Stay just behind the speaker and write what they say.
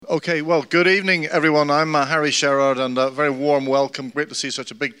Okay, well, good evening, everyone. I'm Harry Sherrard, and a very warm welcome. Great to see such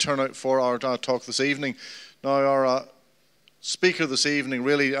a big turnout for our talk this evening. Now, our speaker this evening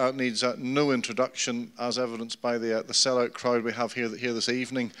really needs no introduction, as evidenced by the sellout crowd we have here this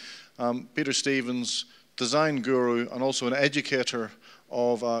evening. Peter Stevens, design guru and also an educator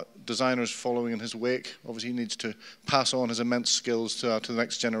of designers following in his wake. Obviously, he needs to pass on his immense skills to the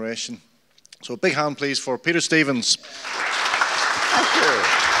next generation. So a big hand, please, for Peter Stevens. Thank you.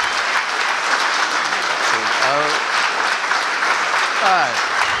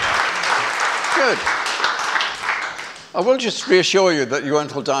 Good. I will just reassure you that you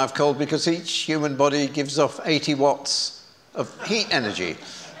won't all die of cold because each human body gives off 80 watts of heat energy.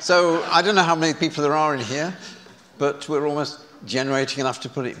 So I don't know how many people there are in here, but we're almost generating enough to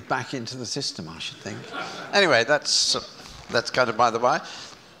put it back into the system, I should think. Anyway, that's kind of by the way.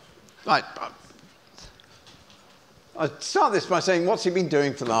 Right. I'd start this by saying, what's he been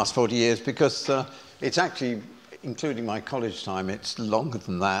doing for the last 40 years? Because it's actually, including my college time, it's longer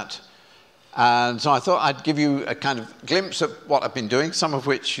than that. And so I thought I'd give you a kind of glimpse of what I've been doing, some of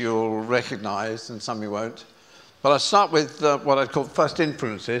which you'll recognize and some you won't. But I'll start with what I'd call first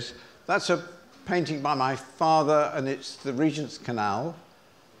influences. That's a painting by my father, and it's the Regent's Canal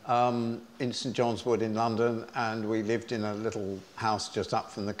in St. John's Wood in London, and we lived in a little house just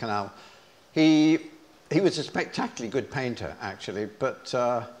up from the canal. He was a spectacularly good painter, actually, but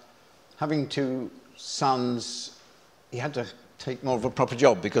having two sons, he had to take more of a proper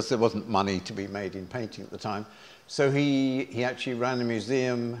job because there wasn't money to be made in painting at the time. So he actually ran a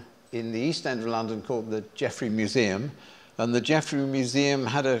museum in the East End of London called the Jeffrey Museum, and the Jeffrey Museum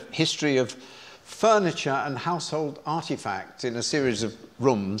had a history of furniture and household artifacts in a series of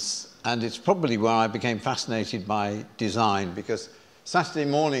rooms, and it's probably where I became fascinated by design, because Saturday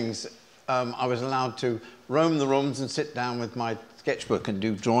mornings I was allowed to roam the rooms and sit down with my sketchbook and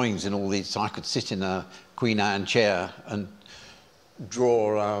do drawings in all these, so I could sit in a Queen Anne chair and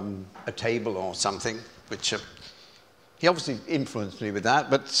draw a table or something, which he obviously influenced me with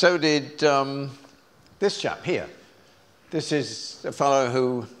that, but so did this chap here. This is a fellow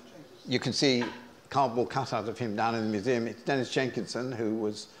who you can see cardboard cutout of him down in the museum. It's Dennis Jenkinson, who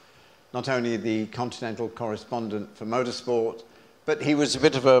was not only the Continental correspondent for motorsport, but he was a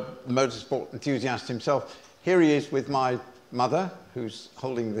bit of a motorsport enthusiast himself. Here he is with my mother, who's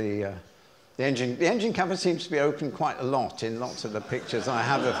holding the engine. The engine cover seems to be open quite a lot in lots of the pictures I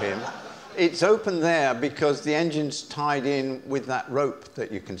have of him. It's open there because the engine's tied in with that rope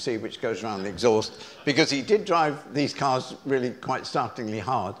that you can see, which goes around the exhaust, because he did drive these cars really quite startlingly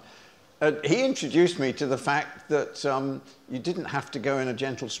hard. He introduced me to the fact that you didn't have to go in a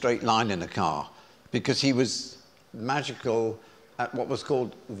gentle straight line in a car, because he was magical at what was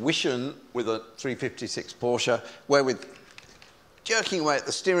called Wischen with a 356 Porsche, where with jerking away at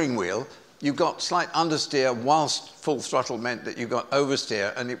the steering wheel, you got slight understeer whilst full throttle meant that you got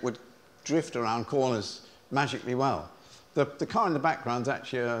oversteer, and it would drift around corners magically well. The car in the background is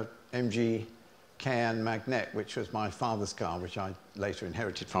actually a MG Cayenne Magnette, which was my father's car, which I later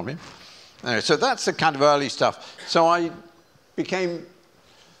inherited from him. Anyway, so that's the kind of early stuff. So I became,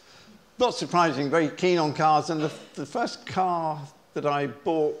 not surprising, very keen on cars, and the first car that I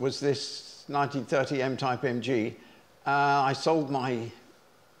bought was this 1930 M-Type MG. I sold my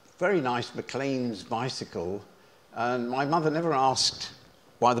very nice McLean's bicycle, and my mother never asked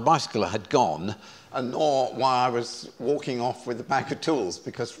why the bicycle had gone, and nor why I was walking off with a bag of tools,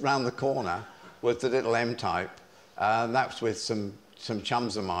 because round the corner was the little M-Type, and that was with some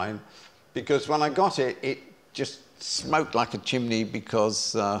chums of mine, because when I got it, it just smoked like a chimney,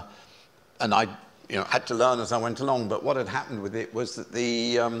 because, and I had to learn as I went along, but what had happened with it was that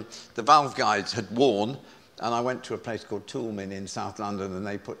the valve guides had worn, and I went to a place called Toolmin in South London, and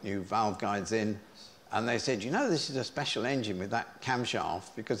they put new valve guides in. And they said, you know, this is a special engine with that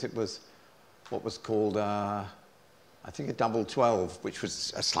camshaft, because it was what was called, I think, a double 12, which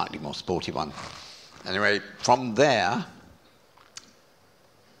was a slightly more sporty one. Anyway, from there,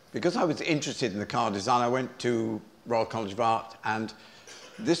 because I was interested in the car design, I went to Royal College of Art, and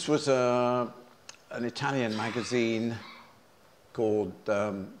this was an Italian magazine called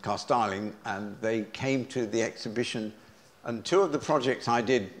Car Styling, and they came to the exhibition, and two of the projects I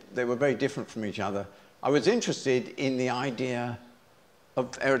did, they were very different from each other. I was interested in the idea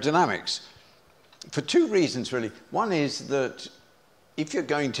of aerodynamics for two reasons, really. One is that if you're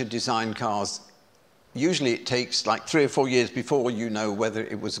going to design cars, usually it takes like 3 or 4 years before you know whether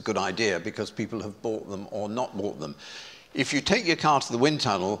it was a good idea, because people have bought them or not bought them. If you take your car to the wind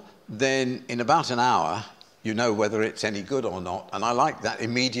tunnel, then in about an hour, you know whether it's any good or not. And I like that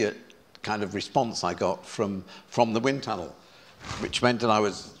immediate kind of response I got from the wind tunnel, which meant that I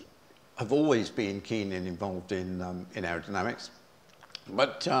was have always been keen and involved in aerodynamics.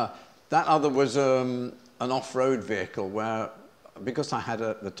 But that other was an off-road vehicle where, because I had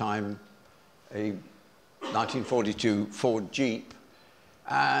at the time a 1942 Ford Jeep,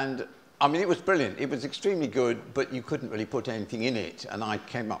 and I mean, it was brilliant. It was extremely good, but you couldn't really put anything in it. And I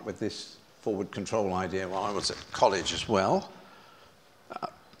came up with this forward control idea while I was at college as well.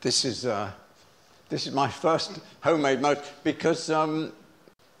 This is my first homemade motor, because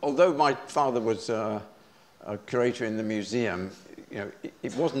although my father was a curator in the museum, you know,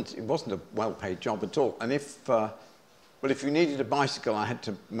 it wasn't a well-paid job at all. And if you needed a bicycle, I had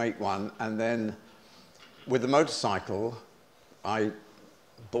to make one. And then with the motorcycle, I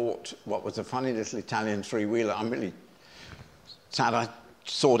bought what was a funny little Italian three-wheeler. I'm really sad I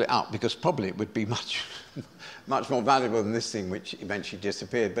sawed it up, because probably it would be much more valuable than this thing, which eventually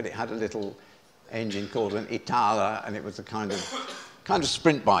disappeared. But it had a little engine called an Itala, and it was a kind of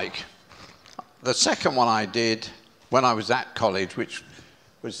sprint bike. The second one I did when I was at college, which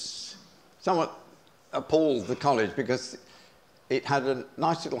was somewhat appalled the college, because it had a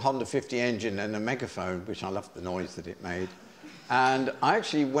nice little Honda 50 engine and a megaphone, which I loved the noise that it made. And I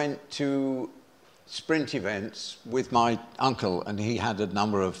actually went to sprint events with my uncle, and he had a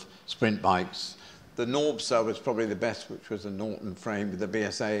number of sprint bikes. The Norbser was probably the best, which was a Norton frame with a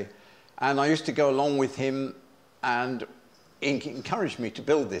BSA. And I used to go along with him, and he encouraged me to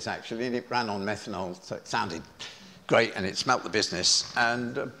build this, actually, and it ran on methanol, so it sounded great, and it smelt the business.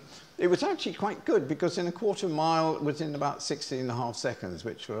 And it was actually quite good, because in a quarter mile, it was in about 16.5 seconds,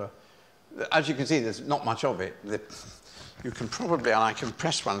 which were, as you can see, there's not much of it. You can probably, and I can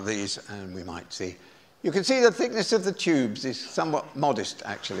press one of these, and we might see. You can see the thickness of the tubes is somewhat modest,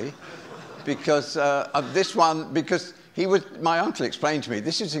 actually, because of this one, because my uncle explained to me,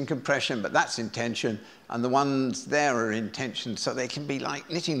 this is in compression, but that's in tension, and the ones there are in tension, so they can be like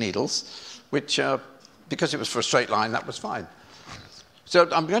knitting needles, which, because it was for a straight line, that was fine. So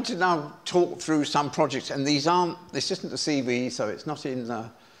I'm going to now talk through some projects, and this isn't a CV, so it's not in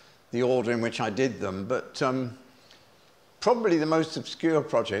the order in which I did them, but probably the most obscure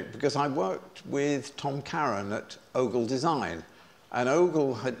project, because I worked with Tom Carron at Ogle Design, and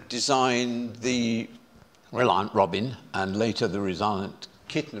Ogle had designed the Reliant Robin, and later the Reliant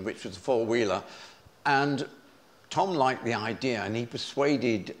Kitten, which was a four-wheeler. And Tom liked the idea, and he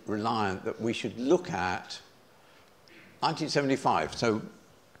persuaded Reliant that we should look at 1975, so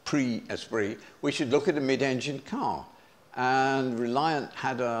pre-Esprit, we should look at a mid-engine car. And Reliant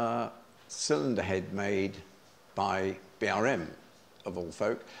had a cylinder head made by BRM, of all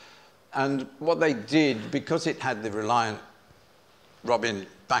folk. And what they did, because it had the Reliant Robin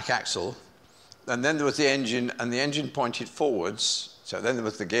back axle, and then there was the engine, and the engine pointed forwards, so then there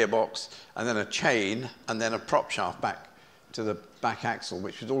was the gearbox, and then a chain, and then a prop shaft back to the back axle,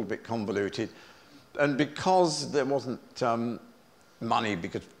 which was all a bit convoluted. And because there wasn't money,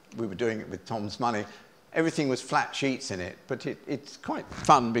 because we were doing it with Tom's money, everything was flat sheets in it. But it's quite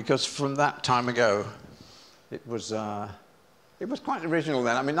fun, because from that time ago, it was quite original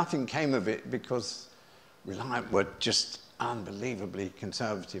then. I mean, nothing came of it, because Reliant were just unbelievably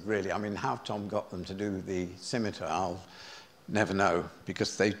conservative, really. I mean, how Tom got them to do the Scimitar, I'll never know,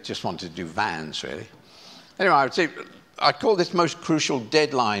 because they just wanted to do vans, really. Anyway, I would say I call this most crucial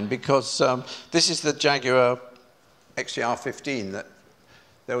deadline, because this is the Jaguar XJR 15. That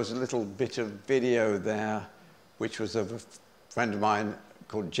there was a little bit of video there, which was of a friend of mine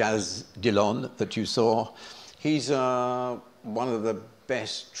called Jazz Dillon that you saw. He's one of the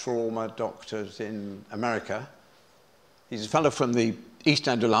best trauma doctors in America. He's a fellow from the East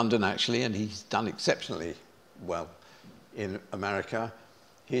End of London, actually, and he's done exceptionally well in America.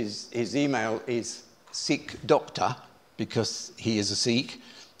 His email is Sikh Doctor, because he is a Sikh,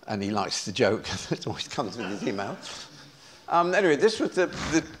 and he likes the joke that always comes with his email. Anyway, this was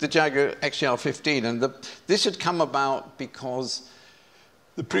the Jaguar XJR 15, and this had come about because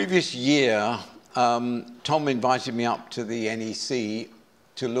the previous year, Tom invited me up to the NEC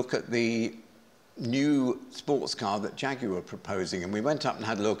to look at the new sports car that Jaguar were proposing, and we went up and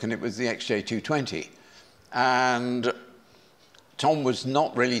had a look, and it was the XJ220. And Tom was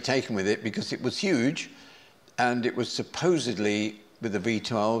not really taken with it, because it was huge, and it was supposedly, with a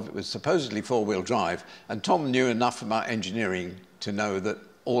V12, it was supposedly four-wheel drive, and Tom knew enough about engineering to know that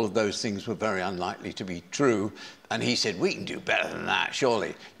all of those things were very unlikely to be true, and he said, we can do better than that,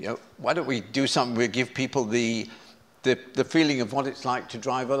 surely. You know, why don't we do something where we give people the feeling of what it's like to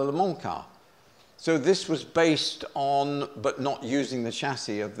drive a Le Mans car? So this was based on, but not using the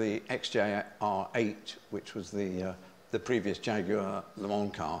chassis of the XJR8, which was the previous Jaguar Le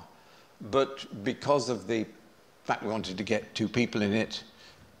Mans car. But because of the fact we wanted to get two people in it,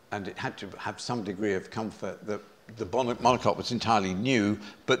 and it had to have some degree of comfort. The monocoque was entirely new,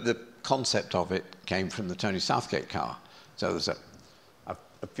 but the concept of it came from the Tony Southgate car. So there's a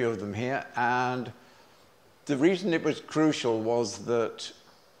few of them here. And the reason it was crucial was that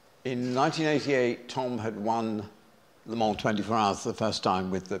in 1988, Tom had won Le Mans 24 Hours for the first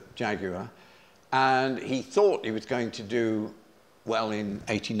time with the Jaguar. And he thought he was going to do well in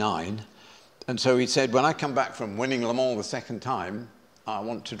 89. And so he said, when I come back from winning Le Mans the second time, I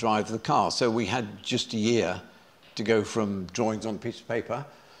want to drive the car. So we had just a year to go from drawings on a piece of paper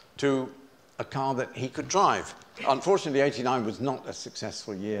to a car that he could drive. Unfortunately, 89 was not a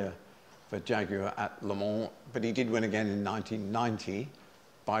successful year for Jaguar at Le Mans, but he did win again in 1990,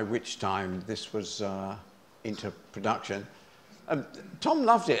 by which time this was into production. Tom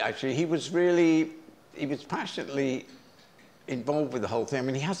loved it, actually. He was passionately involved with the whole thing. I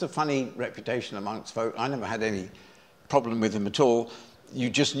mean, he has a funny reputation amongst folk. I never had any problem with him at all. You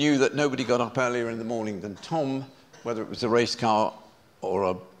just knew that nobody got up earlier in the morning than Tom, whether it was a race car or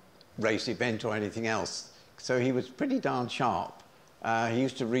a race event or anything else. So he was pretty darn sharp. He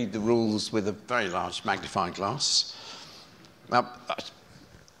used to read the rules with a very large magnifying glass. Now,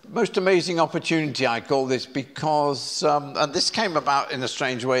 most amazing opportunity, I call this, because, and this came about in a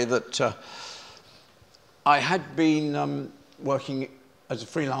strange way, that I had been working as a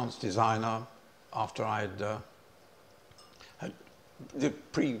freelance designer after I had the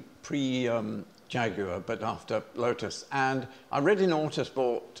Jaguar, but after Lotus. And I read in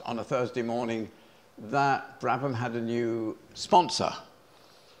Autosport on a Thursday morning that Brabham had a new sponsor.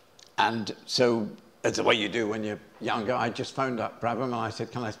 And so, as the way you do when you're younger, I just phoned up Brabham and I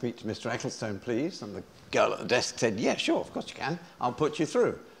said, can I speak to Mr. Ecclestone, please? And the girl at the desk said, yeah, sure, of course you can. I'll put you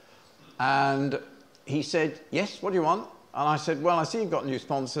through. And he said, yes, what do you want? And I said, well, I see you've got a new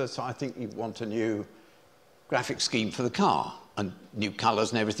sponsor, so I think you want a new graphic scheme for the car and new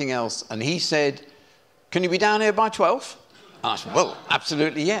colours and everything else. And he said, can you be down here by 12? And I said, well,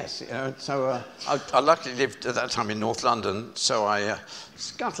 absolutely yes. You know, so I luckily lived at that time in North London, so I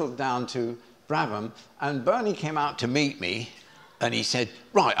scuttled down to Brabham, and Bernie came out to meet me, and he said,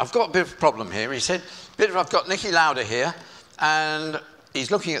 right, I've got a bit of a problem here. He said, I've got Niki Lauda here, and he's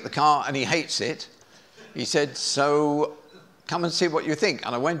looking at the car, and he hates it. He said, so come and see what you think.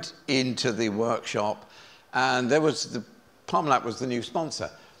 And I went into the workshop, and there was Parmalat was the new sponsor.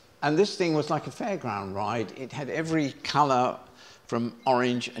 And this thing was like a fairground ride. It had every colour from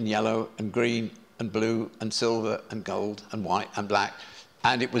orange and yellow and green and blue and silver and gold and white and black.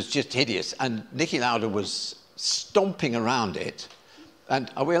 And it was just hideous. And Niki Lauda was stomping around it. And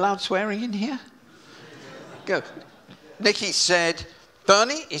are we allowed swearing in here? Go. Niki said,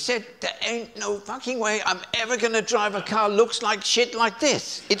 Bernie, he said, there ain't no fucking way I'm ever going to drive a car looks like shit like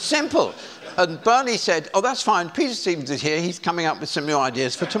this. It's simple. And Bernie said, oh, that's fine. Peter Stevens is here. He's coming up with some new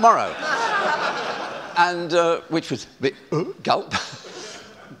ideas for tomorrow. And which was a bit, gulp.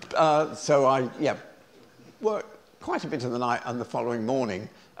 So I, worked quite a bit of the night and the following morning,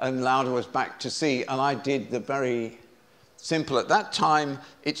 and Lauda was back to see, and I did the very simple. At that time,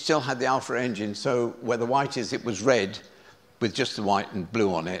 it still had the Alfa engine, so where the white is, it was red with just the white and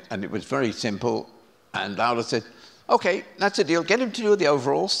blue on it, and it was very simple. And Lauda said, okay, that's a deal. Get him to do the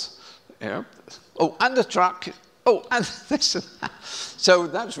overalls. You know. Oh, and the truck. Oh, and this and that. So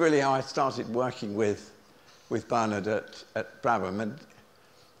that's really how I started working with Bernard at Brabham. And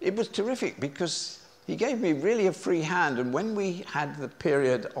it was terrific because he gave me really a free hand. And when we had the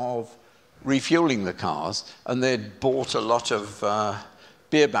period of refueling the cars, and they'd bought a lot of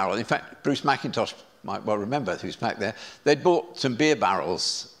beer barrels. In fact, Bruce McIntosh might well remember, who's back there. They'd bought some beer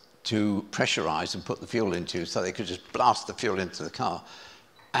barrels to pressurize and put the fuel into so they could just blast the fuel into the car.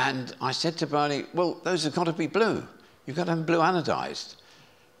 And I said to Bernie, well, those have got to be blue. You've got to have them blue anodized.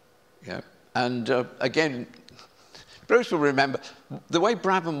 Yeah. And again, Bruce will remember, the way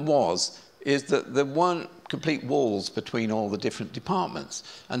Brabham was is that there weren't complete walls between all the different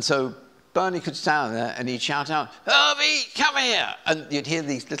departments. And so Bernie could stand there and he'd shout out, Herbie, come here! And you'd hear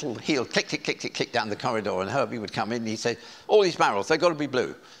these little heels click, click, click, click, click down the corridor, and Herbie would come in and he'd say, all these barrels, they've got to be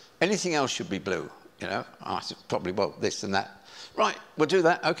blue. Anything else should be blue, you know? I said, probably, well, this and that. Right, we'll do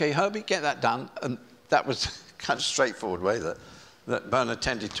that. Okay, Herbie, get that done. And that was kind of straightforward way that Bernard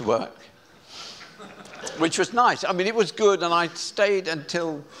tended to work, which was nice. I mean, it was good, and I stayed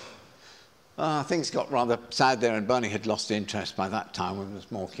until things got rather sad there, and Bernie had lost interest by that time and was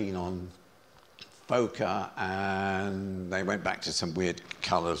more keen on Fokker, and they went back to some weird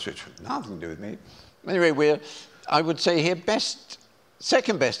colours, which had nothing to do with me. Anyway, I would say here,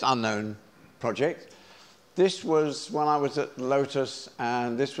 second best unknown project. This was when I was at Lotus,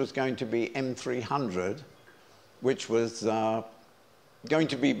 and this was going to be M300, which was going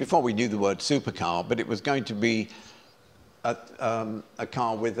to be, before we knew the word supercar, but it was going to be a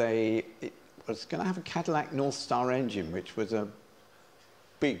car with it was going to have a Cadillac North Star engine, which was a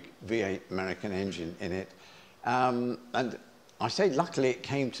big V8 American engine in it. And I say luckily it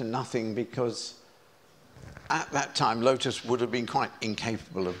came to nothing, because at that time Lotus would have been quite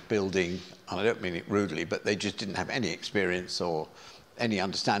incapable of building, and I don't mean it rudely, but they just didn't have any experience or any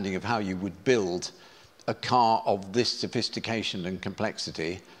understanding of how you would build a car of this sophistication and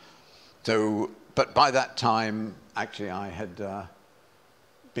complexity. So, but by that time, actually, I had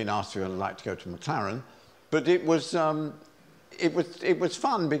been asked if I'd like to go to McLaren, but it was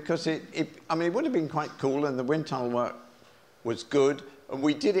fun, because I mean, it would have been quite cool, and the wind tunnel work was good, and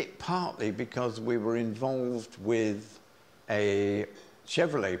we did it partly because we were involved with a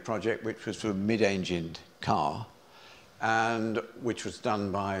Chevrolet project, which was for a mid-engined car, and which was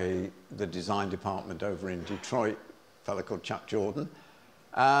done by the design department over in Detroit, a fellow called Chuck Jordan.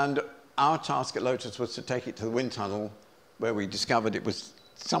 And our task at Lotus was to take it to the wind tunnel, where we discovered it was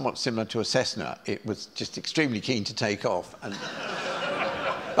somewhat similar to a Cessna. It was just extremely keen to take off. And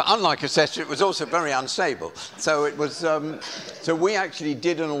but unlike a Cessna, it was also very unstable. So it was, so we actually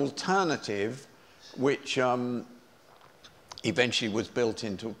did an alternative, which eventually was built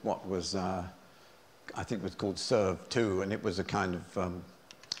into what was, I think was called Serve 2, and it was a kind of,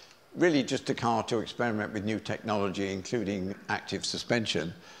 really just a car to experiment with new technology, including active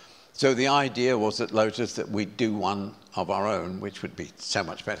suspension. So the idea was at Lotus that we'd do one of our own, which would be so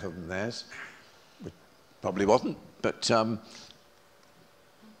much better than theirs. Which probably wasn't, but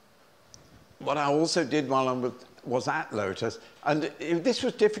what I also did while I was at Lotus, and this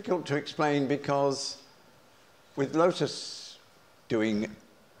was difficult to explain, because with Lotus doing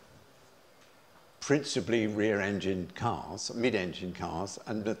principally rear-engine cars, mid-engine cars,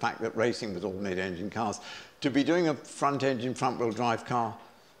 and the fact that racing was all mid-engine cars, to be doing a front-engine, front-wheel drive car,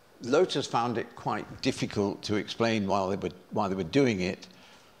 Lotus found it quite difficult to explain why they were doing it.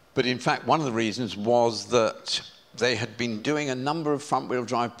 But in fact, one of the reasons was that they had been doing a number of front-wheel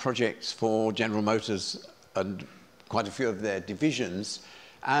drive projects for General Motors and quite a few of their divisions,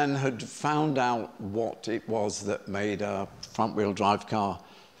 and had found out what it was that made a front-wheel drive car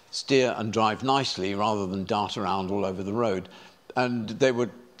steer and drive nicely rather than dart around all over the road. And they were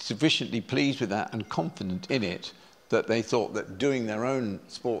sufficiently pleased with that and confident in it that they thought that doing their own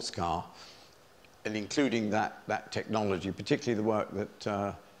sports car and including that technology, particularly the work that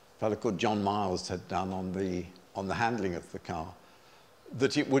a fellow called John Miles had done on the handling of the car,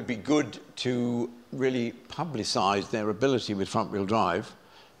 that it would be good to really publicize their ability with front-wheel drive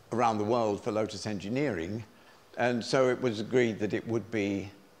around the world for Lotus Engineering. And so it was agreed that it would be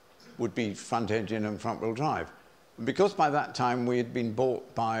front engine and front-wheel drive. Because by that time we had been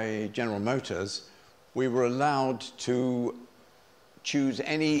bought by General Motors, we were allowed to choose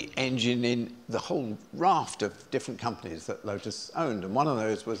any engine in the whole raft of different companies that Lotus owned, and one of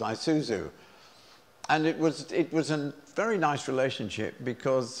those was Isuzu. And it was a very nice relationship,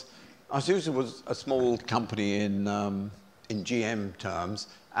 because Isuzu was a small company in GM terms,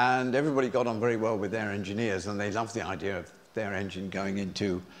 and everybody got on very well with their engineers, and they loved the idea of their engine going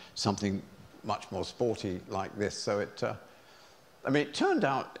into something much more sporty like this. So I mean, it turned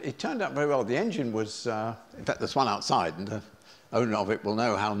out very well. The engine was, in fact, there's one outside, and the owner of it will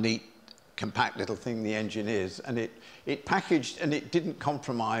know how neat, compact little thing the engine is. And it packaged, and it didn't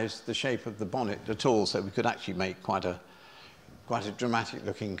compromise the shape of the bonnet at all, so we could actually make quite a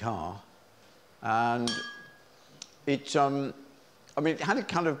dramatic-looking car. And it, I mean, it had a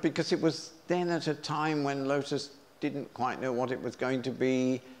kind of, because it was then at a time when Lotus didn't quite know what it was going to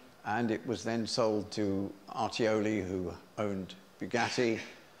be, and it was then sold to Artioli, who owned Bugatti,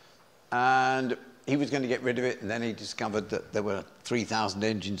 and he was going to get rid of it, and then he discovered that there were 3,000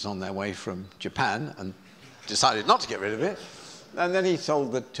 engines on their way from Japan, and decided not to get rid of it. And then he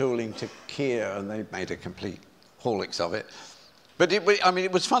sold the tooling to Kia, and they made a complete Horlicks of it. But I mean,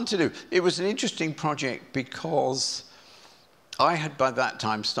 it was fun to do. It was an interesting project, because I had by that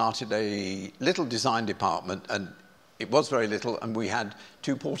time started a little design department, and it was very little, and we had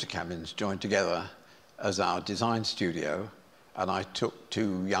 2 porter cabins joined together as our design studio. And I took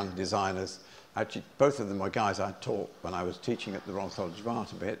 2 young designers. Actually, both of them were guys I taught when I was teaching at the Royal College of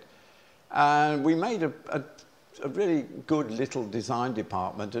Art a bit. And we made a really good little design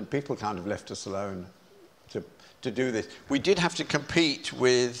department, and people kind of left us alone to do this. We did have to compete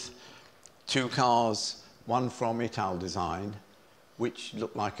with 2 cars, one from Ital Design, which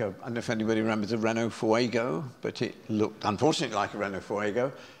looked like I don't know if anybody remembers a Renault Fuego, but it looked unfortunately like a Renault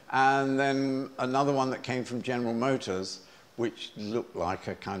Fuego. And then another one that came from General Motors, which looked like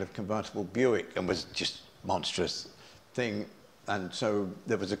a kind of convertible Buick and was just monstrous thing. And so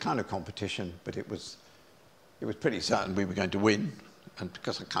there was a kind of competition, but it was pretty certain we were going to win. And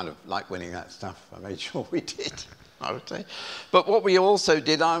because I kind of like winning that stuff, I made sure we did, I would say. But what we also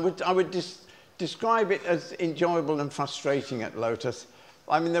did, I would describe it as enjoyable and frustrating at Lotus.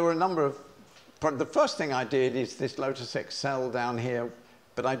 I mean, there were a number of... The first thing I did is this Lotus Excel down here,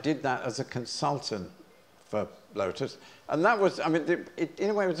 but I did that as a consultant for Lotus. And that was, I mean, it in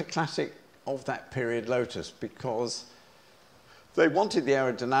a way was a classic of that period Lotus, because they wanted the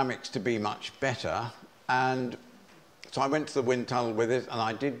aerodynamics to be much better. And so I went to the wind tunnel with it, and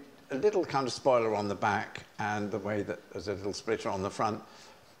I did a little kind of spoiler on the back and the way that there's a little splitter on the front.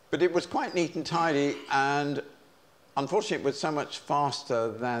 But it was quite neat and tidy, and unfortunately it was so much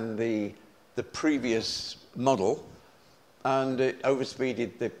faster than the previous model, and it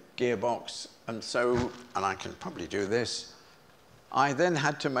overspeeded the gearbox. And so, and I can probably do this, I then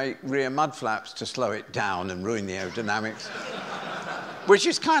had to make rear mud flaps to slow it down and ruin the aerodynamics. Which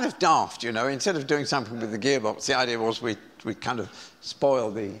is kind of daft, you know. Instead of doing something with the gearbox, the idea was we kind of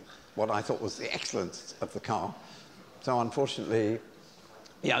spoil what I thought was the excellence of the car. So unfortunately,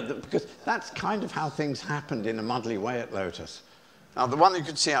 yeah, because that's kind of how things happened in a muddly way at Lotus. Now, the one you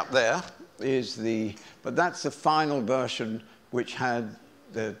can see up there is but that's the final version which had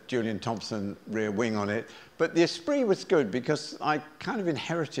the Julian Thompson rear wing on it. But the Esprit was good because I kind of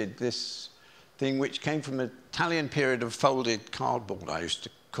inherited this thing which came from an Italian period of folded cardboard, I used to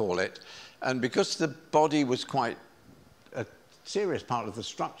call it. And because the body was quite a serious part of the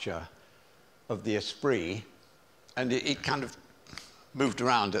structure of the Esprit, and it kind of moved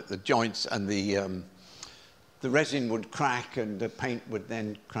around at the joints, and the resin would crack and the paint would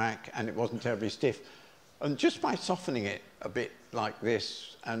then crack, and it wasn't terribly stiff. And just by softening it a bit like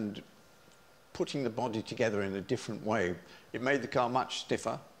this and putting the body together in a different way, it made the car much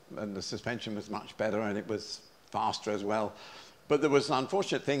stiffer, and the suspension was much better, and it was faster as well. But there was an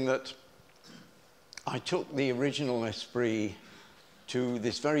unfortunate thing that I took the original Esprit to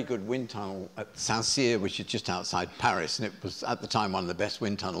this very good wind tunnel at Saint-Cyr, which is just outside Paris, and it was at the time one of the best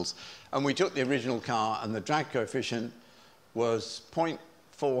wind tunnels. And we took the original car, and the drag coefficient was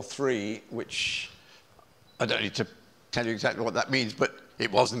 0.43, which I don't need to tell you exactly what that means, but it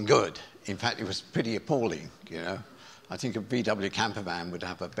wasn't good. In fact, it was pretty appalling, you know. I think a VW camper van would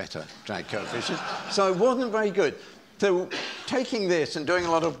have a better drag coefficient. So it wasn't very good. So taking this and doing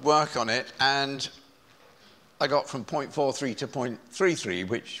a lot of work on it, and I got from 0.43 to 0.33,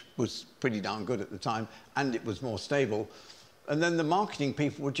 which was pretty darn good at the time, and it was more stable. And then the marketing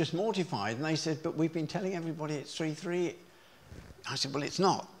people were just mortified, and they said, but we've been telling everybody it's 3.3. I said, well, it's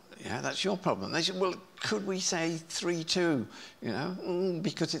not. Yeah, that's your problem. They said, well, could we say 3.2, you know,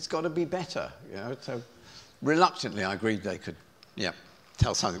 because it's got to be better, you know. So reluctantly, I agreed they could, yeah,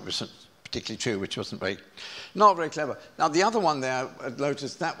 tell something that was particularly true, which wasn't not very clever. Now, the other one there at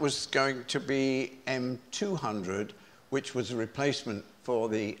Lotus, that was going to be M200, which was a replacement for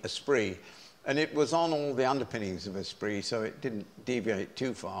the Esprit. And it was on all the underpinnings of Esprit, so it didn't deviate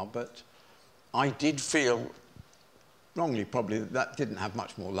too far. But I did feel, wrongly probably, that didn't have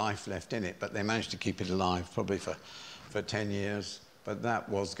much more life left in it, but they managed to keep it alive probably for 10 years. But that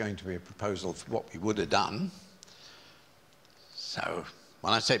was going to be a proposal for what we would have done. So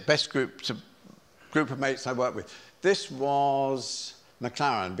when I say best group of mates I worked with, this was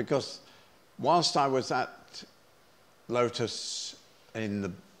McLaren, because whilst I was at Lotus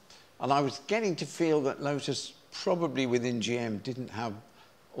and I was getting to feel that Lotus probably within GM didn't have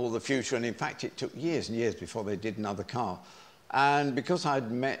all the future, and in fact it took years and years before they did another car. And because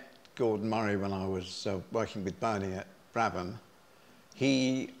I'd met Gordon Murray when I was working with Bernie at Brabham,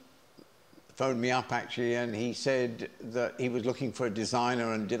 he phoned me up actually, and he said that he was looking for a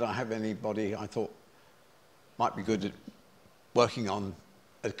designer, and did I have anybody I thought might be good at working on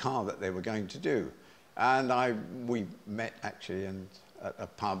a car that they were going to do. And we met actually at a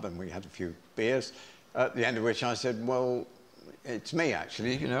pub, and we had a few beers, at the end of which I said, well, it's me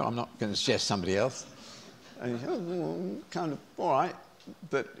actually, you know, I'm not going to suggest somebody else. And he said, oh, well, kind of, all right.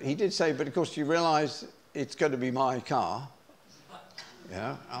 But he did say, but of course you realise it's going to be my car.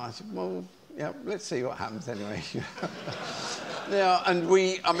 Yeah, and I said, well, yeah, let's see what happens anyway. Yeah, and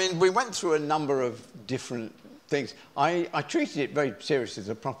we went through a number of different things. I treated it very seriously as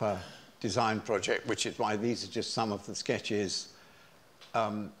a proper design project, which is why these are just some of the sketches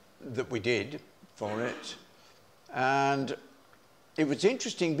that we did for it. And it was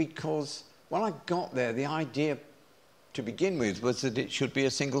interesting because when I got there, the idea to begin with was that it should be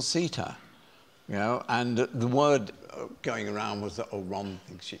a single-seater, you know, and the word going around was that, oh, Ron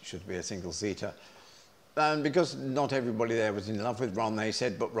thinks it should be a single-seater. And because not everybody there was in love with Ron, they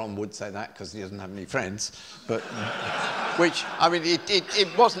said, but Ron would say that because he doesn't have any friends. But, which, I mean,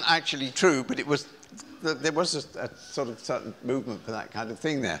 it wasn't actually true, but it was, there was a sort of certain movement for that kind of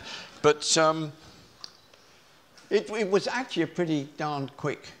thing there. But it was actually a pretty darn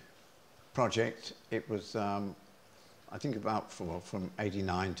quick project. It was, I think about from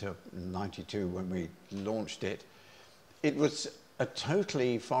 89 to 92 when we launched it. It was a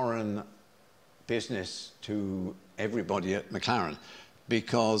totally foreign business to everybody at McLaren,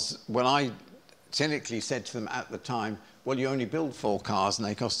 because when I cynically said to them at the time, well, you only build 4 cars and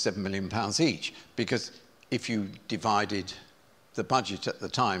they cost £7 million each, because if you divided the budget at the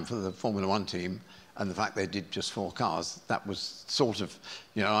time for the Formula One team and the fact they did just 4 cars, that was sort of,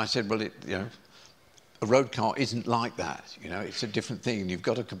 you know, I said, well, you know, a road car isn't like that, you know, it's a different thing. You've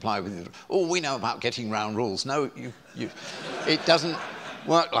got to comply with it. Oh, we know about getting round rules. No, it doesn't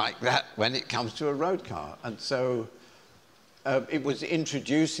work like that when it comes to a road car. And so it was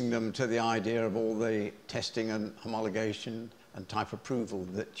introducing them to the idea of all the testing and homologation and type approval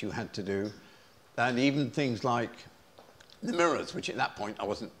that you had to do. And even things like the mirrors, which at that point I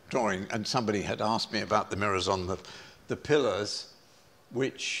wasn't drawing, and somebody had asked me about the mirrors on the pillars,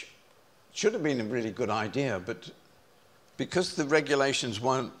 which should have been a really good idea, but because the regulations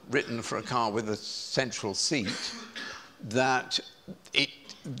weren't written for a car with a central seat, that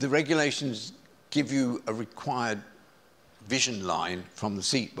the regulations give you a required vision line from the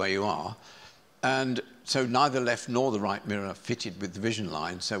seat where you are, and so neither left nor the right mirror fitted with the vision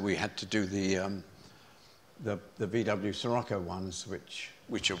line, so we had to do the VW Sirocco ones,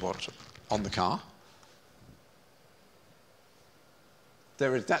 which are what on the car.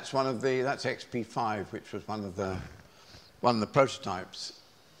 That's XP5, which was one of the prototypes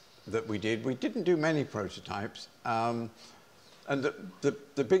that we did. We didn't do many prototypes. And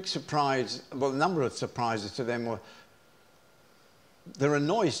the big surprise, well, a number of surprises to them were, there are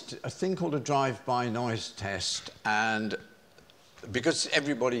a thing called a drive-by noise test, and because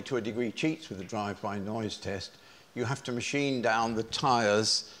everybody to a degree cheats with a drive-by noise test, you have to machine down the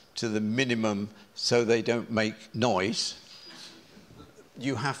tyres to the minimum so they don't make noise.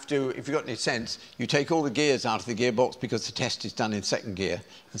 You have to, if you've got any sense, you take all the gears out of the gearbox because the test is done in second gear.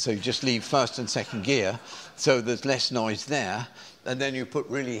 And so you just leave first and second gear, so there's less noise there. And then you put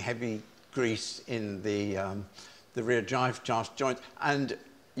really heavy grease in the rear drive shaft joint, and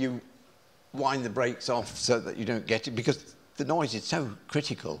you wind the brakes off so that you don't get it, because the noise is so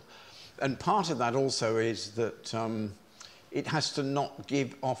critical. And part of that also is that it has to not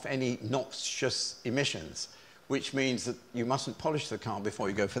give off any noxious emissions, which means that you mustn't polish the car before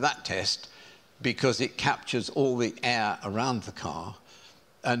you go for that test, because it captures all the air around the car.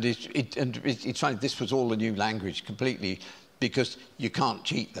 And it's funny, this was all a new language completely, because you can't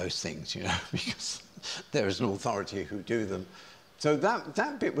cheat those things, you know, because there is an authority who do them. So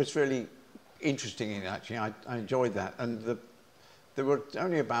that bit was really interesting, actually. I enjoyed that. And there were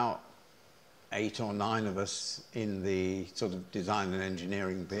only about 8 or 9 of us in the sort of design and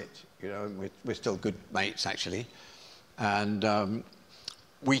engineering bit, you know, and we're still good mates, actually. And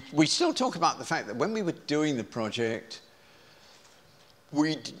we still talk about the fact that when we were doing the project,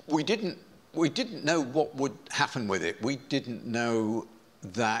 we didn't know what would happen with it. We didn't know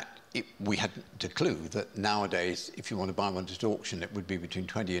that we hadn't a clue that nowadays, if you want to buy one at auction, it would be between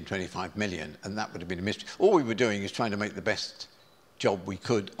 20 and 25 million, and that would have been a mystery. All we were doing is trying to make the best job we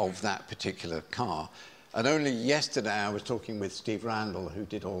could of that particular car. And only yesterday I was talking with Steve Randall, who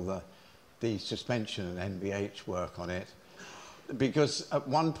did all the suspension and NVH work on it, because at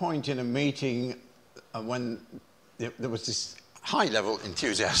one point in a meeting when there was this high-level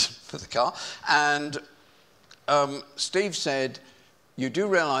enthusiasm for the car, and Steve said, you do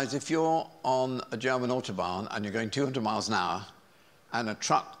realise if you're on a German Autobahn and you're going 200 miles an hour and a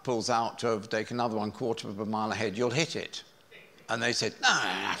truck pulls out to overtake another 1/4 of a mile ahead, you'll hit it. And they said,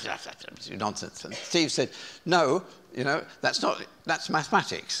 no, nonsense. And Steve said, no, you know, that's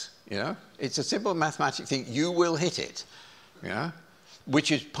mathematics, you know. It's a simple mathematic thing. You will hit it, you know,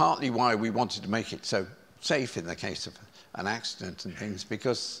 which is partly why we wanted to make it so safe in the case of an accident and things,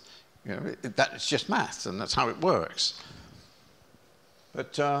 because, you know, that's just maths and that's how it works.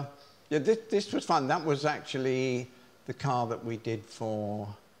 But, yeah, this was fun. That was actually the car that we did for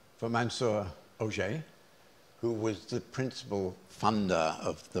Mansour Auger, who was the principal funder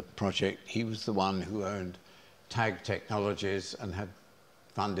of the project. He was the one who owned TAG Technologies and had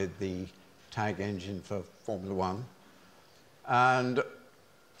funded the TAG engine for Formula One. And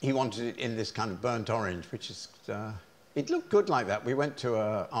he wanted it in this kind of burnt orange, which is, it looked good like that. We went to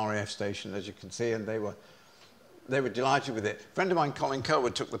a RAF station, as you can see, and they were they were delighted with it. A friend of mine, Colin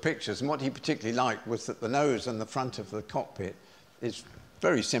Kerwood, took the pictures, and what he particularly liked was that the nose and the front of the cockpit is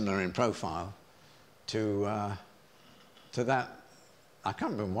very similar in profile to that. I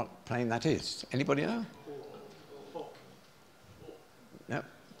can't remember what plane that is. Anybody know? Yep.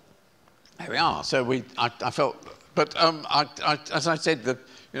 There we are. So I felt, but as I said, that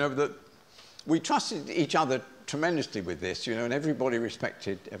that we trusted each other tremendously with this, and everybody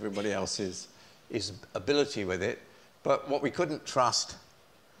respected everybody else's ability with it. But what we couldn't trust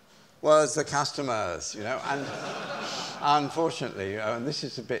was the customers, and unfortunately, and this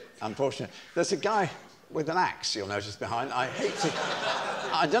is a bit unfortunate, there's a guy with an axe, you'll notice behind.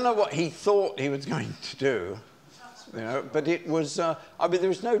 I don't know what he thought he was going to do, but it was, I mean, there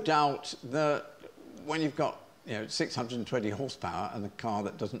was no doubt that when you've got, 620 horsepower and a car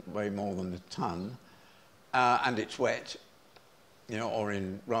that doesn't weigh more than a ton, and it's wet, or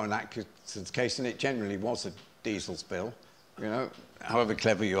in Rowan Atkinson's case, and it generally was a diesel spill, however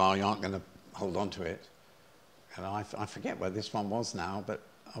clever you aren't going to hold on to it. And I forget where this one was now, but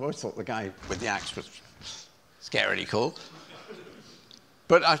I always thought the guy with the axe was scarily cool.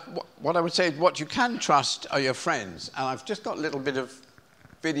 But what I would say is what you can trust are your friends. And I've just got a little bit of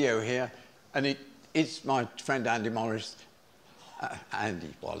video here, and it is my friend Andy Morris,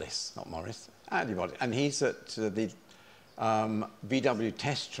 Andy Wallace, not Morris, Andy Wallace. And he's at the VW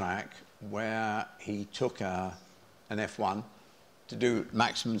test track where he took an F1 to do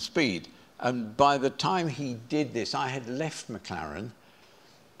maximum speed. And by the time he did this, I had left McLaren.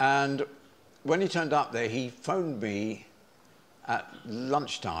 And when he turned up there, he phoned me at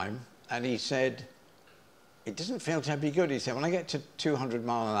lunchtime, and he said, it doesn't feel terribly good. He said, when I get to 200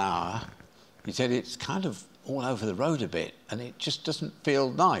 miles an hour, he said, it's kind of all over the road a bit, and it just doesn't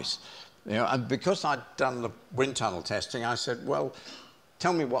feel nice. And because I'd done the wind tunnel testing, I said, well,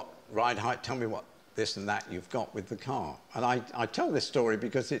 tell me what ride height, tell me what this and that you've got with the car. And I tell this story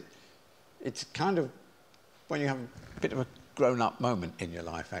because it's kind of when you have a bit of a grown-up moment in your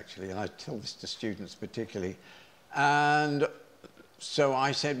life, actually, and I tell this to students particularly. And so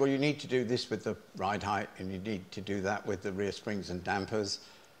I said, well, you need to do this with the ride height, and you need to do that with the rear springs and dampers.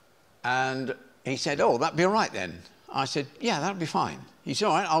 And he said, oh, that'd be all right then. I said, yeah, that'd be fine. He said,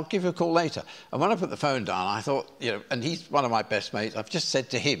 all right, I'll give you a call later. And when I put the phone down, I thought, and he's one of my best mates, I've just said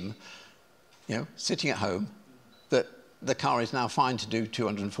to him, sitting at home, that the car is now fine to do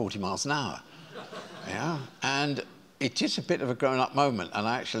 240 miles an hour. And it is a bit of a grown-up moment, and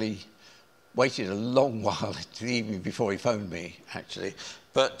I actually waited a long while to the evening before he phoned me, actually.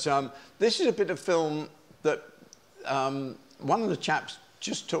 But this is a bit of film that one of the chaps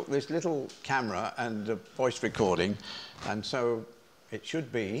just took this little camera and a voice recording, and so it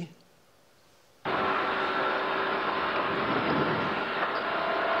should be. On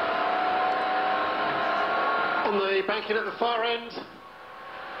the banking at the far end,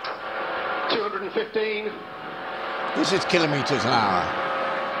 215. This is kilometres an hour.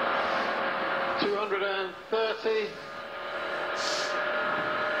 230.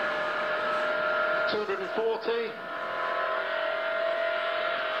 240.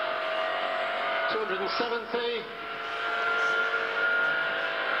 270.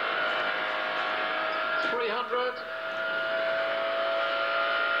 300.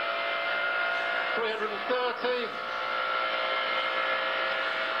 330.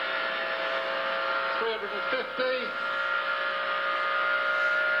 350.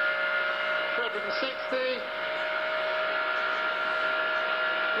 360.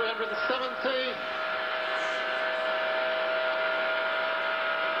 370.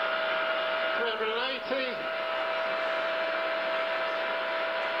 380.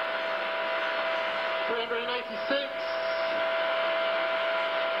 386.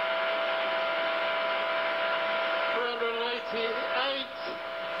 388.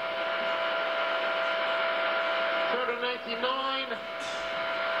 389.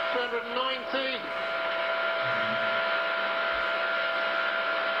 390.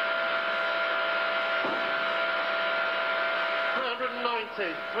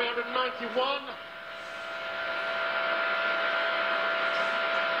 390. 391.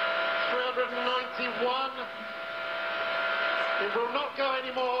 391. It will not go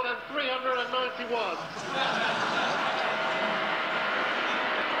any more than 391.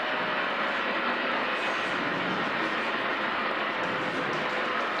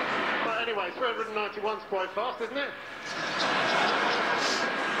 But anyway, 391's quite fast, isn't it?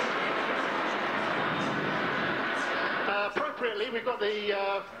 Appropriately, we've got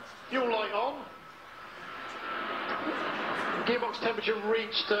the fuel light on. Gearbox temperature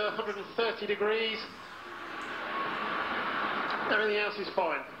reached 130 degrees. Everything else is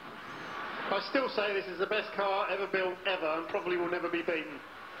fine. I still say this is the best car ever built, ever, and probably will never be beaten.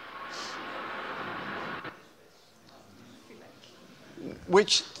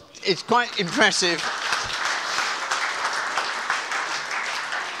 Which is quite impressive.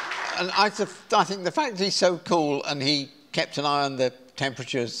 And I think the fact that he's so cool and he kept an eye on the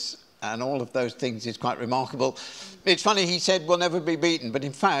temperatures and all of those things is quite remarkable. It's funny, he said we'll never be beaten, but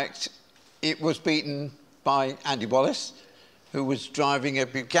in fact, it was beaten by Andy Wallace, who was driving a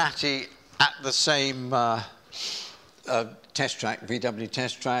Bugatti at the same test track, VW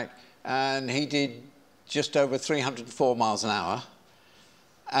test track, and he did just over 304 miles an hour.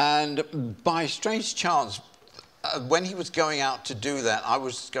 And by strange chance, when he was going out to do that, I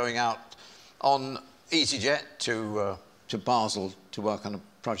was going out on EasyJet to Basel to work on a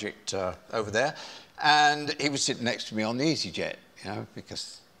project over there, and he was sitting next to me on the EasyJet, you know,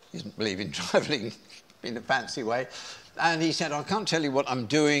 because he doesn't believe in travelling in a fancy way. And he said, I can't tell you what I'm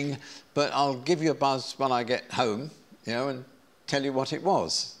doing, but I'll give you a buzz when I get home, you know, and tell you what it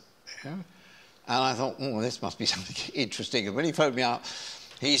was. You know? And I thought, oh, this must be something interesting. And when he phoned me up,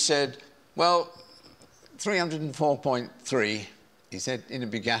 he said, well, 304.3, he said, in a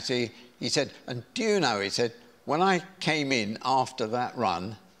Bugatti. He said, and do you know, he said, when I came in after that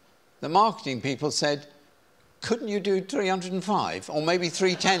run, the marketing people said, couldn't you do 305? Or maybe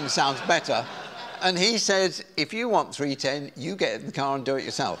 310 sounds better. And he said, if you want 310, you get in the car and do it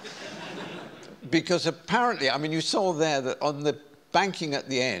yourself. Because apparently, I mean, you saw there that on the banking at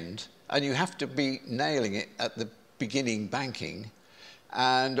the end, and you have to be nailing it at the beginning banking,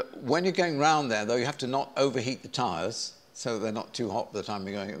 and when you're going round there, though, you have to not overheat the tyres, so they're not too hot by the time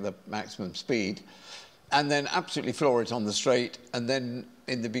you're going at the maximum speed, and then absolutely floor it on the straight, and then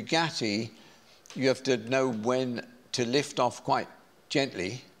in the Bugatti, you have to know when to lift off quite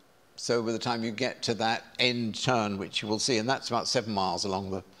gently, so by the time you get to that end turn, which you will see, and that's about 7 miles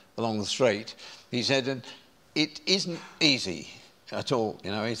along the straight, he said, and it isn't easy at all,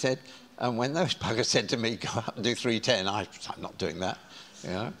 you know, he said, and when those buggers said to me, go out and do 310, I'm not doing that, you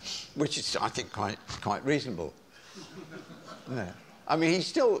know, which is, I think, quite reasonable. Yeah. I mean, he's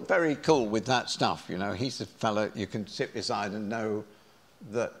still very cool with that stuff, you know, he's a fellow you can sit beside and know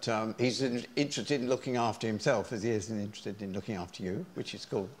that he's interested in looking after himself as he is interested in looking after you, which is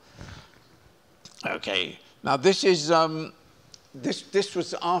cool. Okay, now this is, this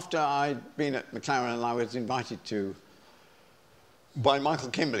was after I'd been at McLaren and I was invited by Michael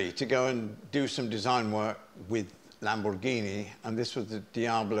Kimberley to go and do some design work with Lamborghini, and this was the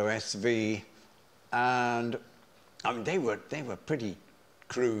Diablo SV, and I mean, they were pretty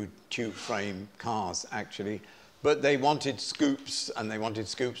crude tube frame cars, actually, but they wanted scoops, and they wanted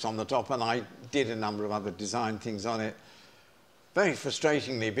scoops on the top, and I did a number of other design things on it. Very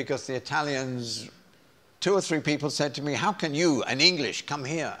frustratingly, because the Italians, 2 or 3 people said to me, how can you, an English, come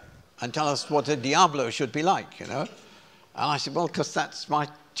here and tell us what a Diablo should be like, you know? And I said, well, because that's my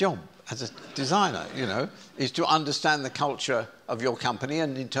job as a designer, you know, is to understand the culture of your company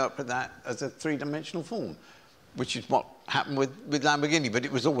and interpret that as a 3-dimensional form, which is what happened with Lamborghini. But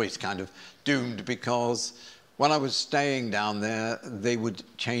it was always kind of doomed, because when I was staying down there, they would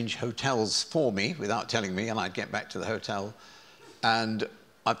change hotels for me without telling me, and I'd get back to the hotel, and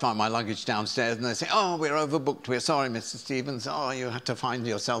I'd find my luggage downstairs, and they'd say, oh, we're overbooked, we're sorry, Mr. Stevens, oh, you have to find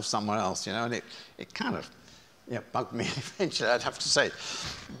yourself somewhere else, you know, and it kind of, yeah, bugged me eventually, I'd have to say.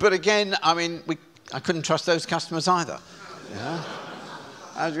 But again, I mean, I couldn't trust those customers either, you know.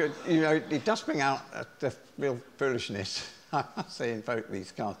 You know, it does bring out the real foolishness, I must say, in both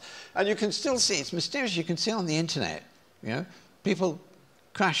these cars. And you can still see, it's mysterious, you can see on the internet, you know, people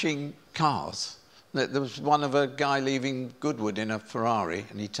crashing cars. There was one of a guy leaving Goodwood in a Ferrari,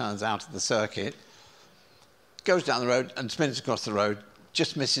 and he turns out of the circuit, goes down the road and spins across the road,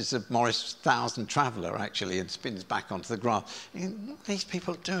 just misses the Morris 1000 Traveller, actually, and spins back onto the grass. You know, what are these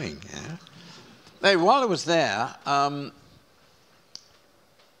people doing? You know? Now, while I was there,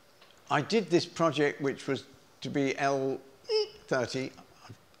 I did this project which was to be L30.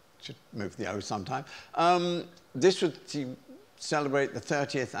 I should move the O sometime. This was to celebrate the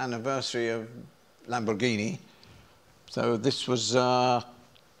 30th anniversary of Lamborghini. So this was, I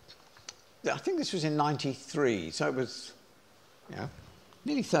think this was in '93. So it was, you know,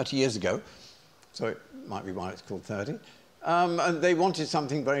 nearly 30 years ago. So it might be why it's called 30. And they wanted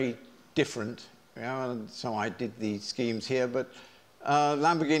something very different, you know, and so I did the schemes here. But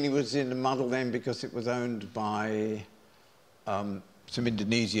Lamborghini was in the muddle then because it was owned by some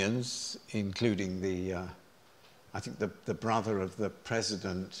Indonesians, including I think the brother of the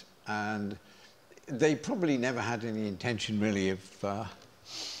president, and they probably never had any intention really of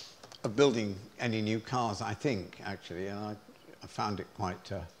building any new cars, I think, actually, and I found it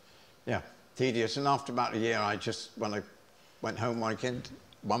quite, yeah, tedious. And after about a year, when I went home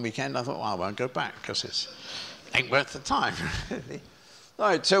one weekend, I thought, well, I won't go back because it ain't worth the time, really. All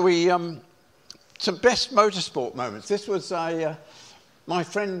right, so some best motorsport moments. This was my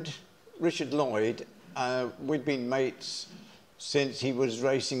friend Richard Lloyd. We'd been mates since he was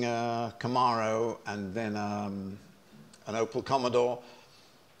racing a Camaro and then an Opel Commodore.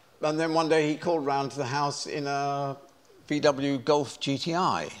 And then one day he called round to the house in a VW Golf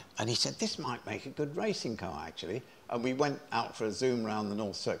GTI. And he said, this might make a good racing car, actually. And we went out for a zoom around the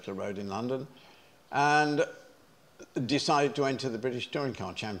North Circular Road in London and decided to enter the British Touring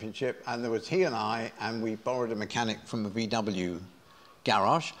Car Championship. And there was he and I, and we borrowed a mechanic from a VW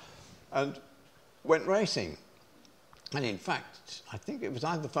garage and went racing. And in fact, I think it was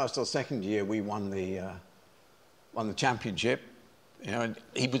either the first or second year we won the championship. You know, and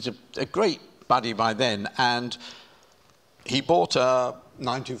he was a great buddy by then, and he bought a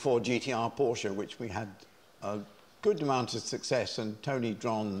 924 GTR Porsche, which we had a good amount of success, and Tony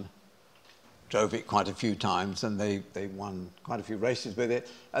Dron drove it quite a few times, and they won quite a few races with it.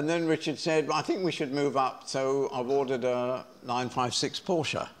 And then Richard said, well, I think we should move up, so I've ordered a 956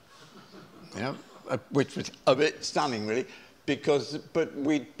 Porsche, you know, which was a bit stunning, really. But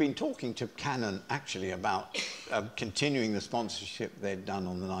we'd been talking to Canon, actually, about continuing the sponsorship they'd done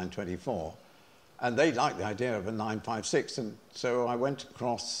on the 924. And they liked the idea of a 956. And so I went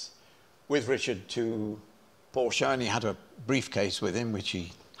across with Richard to Porsche, and he had a briefcase with him, which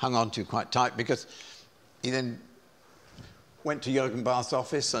he hung on to quite tight, because he then went to Jürgen Barth's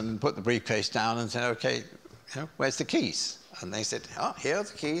office and put the briefcase down and said, OK, you know, where's the keys? And they said, oh, here are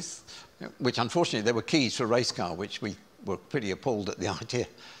the keys, which unfortunately there were keys for a race car, which we were pretty appalled at the idea.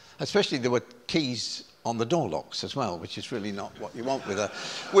 Especially there were keys on the door locks as well, which is really not what you want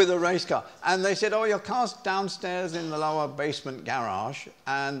with a race car. And they said, oh, your car's downstairs in the lower basement garage,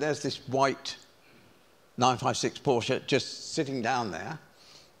 and there's this white 956 Porsche just sitting down there.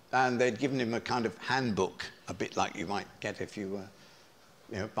 And they'd given him a kind of handbook, a bit like you might get if you were,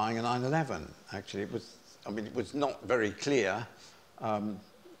 you know, buying a 911. Actually, it was not very clear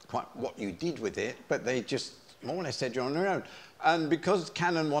quite what you did with it, but they just more or less said you're on your own. And because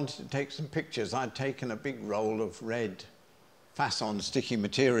Canon wanted to take some pictures, I'd taken a big roll of red Fason sticky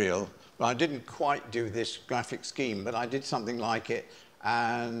material. Well, I didn't quite do this graphic scheme, but I did something like it,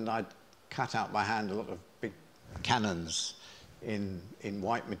 and I'd cut out by hand a lot of big cannons in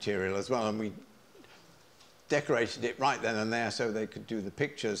white material as well, and we decorated it right then and there so they could do the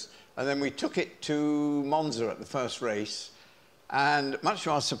pictures. And then we took it to Monza at the first race, and much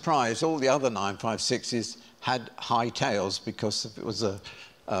to our surprise, all the other 956s had high tails because it was a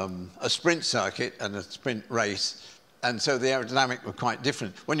sprint circuit and a sprint race, and so the aerodynamic were quite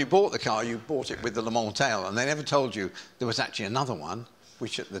different. When you bought the car, you bought it with the Le Mans tail, and they never told you there was actually another one,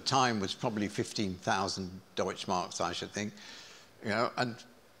 which at the time was probably 15,000 Deutschmarks, I should think. You know, and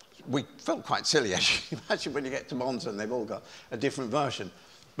we felt quite silly, actually. Imagine when you get to Monza and they've all got a different version.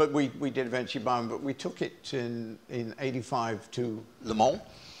 But we did eventually buy them, but we took it in 85 to Le Mans,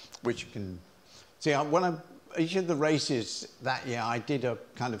 which you can see. Each of the races that year, I did a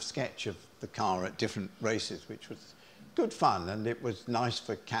kind of sketch of the car at different races, which was good fun, and it was nice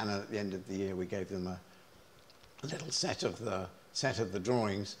for Canon at the end of the year. We gave them a little set of the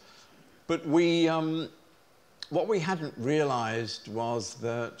drawings. But what we hadn't realized was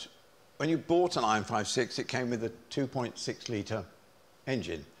that when you bought a 956, it came with a 2.6-litre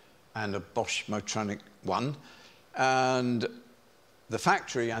engine and a Bosch Motronic 1. And the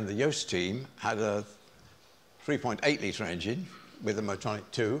factory and the Yost team had a 3.8-litre engine with a Motronic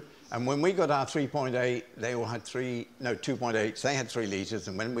 2. And when we got our 3.8, they all had 2.8s. They had 3 litres,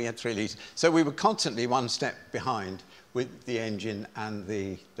 and when we had 3 litres. So we were constantly one step behind with the engine and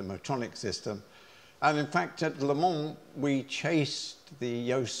the Motronic system. And in fact, at Le Mans, we chased the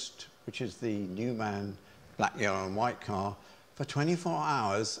Yost, which is the Newman black, yellow, and white car, for 24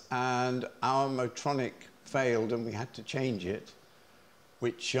 hours, and our Motronic failed, and we had to change it,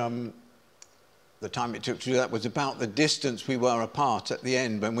 which the time it took to do that was about the distance we were apart at the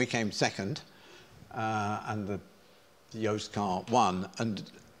end when we came second, and the Yost car won. And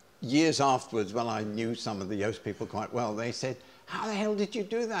years afterwards, when I knew some of the Yost people quite well, they said, how the hell did you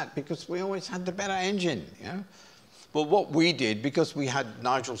do that? Because we always had the better engine, you know? Well, what we did, because we had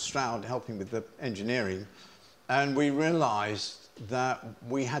Nigel Stroud helping with the engineering, and we realized that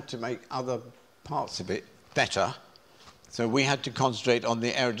we had to make other parts of it better. So we had to concentrate on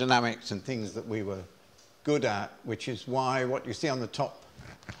the aerodynamics and things that we were good at, which is why what you see on the top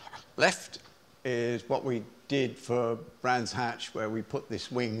left is what we did for Brands Hatch, where we put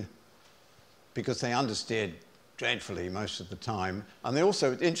this wing, because they understeered dreadfully most of the time. And they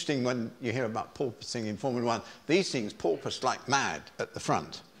also, it's interesting when you hear about porpoising in Formula One, these things porpoised like mad at the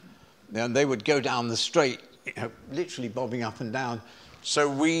front. And they would go down the straight, you know, literally bobbing up and down. So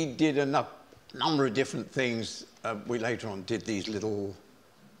we did a number of different things. We later on did these little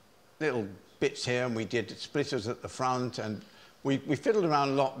bits here, and we did splitters at the front, and we fiddled around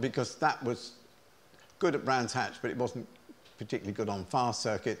a lot because that was good at Brands Hatch, but it wasn't particularly good on fast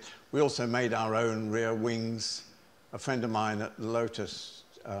circuit. We also made our own rear wings. A friend of mine at Lotus,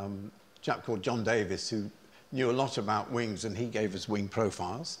 a chap called John Davis, who knew a lot about wings, and he gave us wing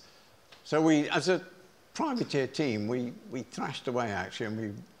profiles. So we, as a privateer team, we thrashed away actually, and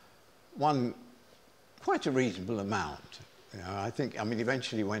we won quite a reasonable amount. You know, I mean,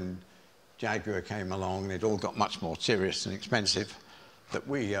 eventually when Jaguar came along, it all got much more serious and expensive, that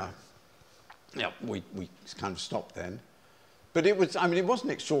we kind of stopped then. But it was, I mean, it was an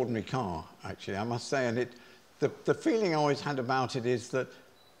extraordinary car, actually, I must say, and the feeling I always had about it is that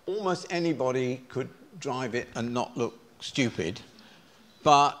almost anybody could drive it and not look stupid,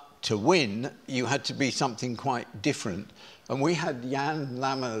 but to win, you had to be something quite different. And we had Jan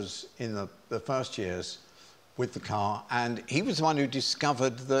Lammers in the first years with the car, and he was the one who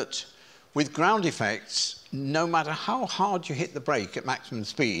discovered that with ground effects, no matter how hard you hit the brake at maximum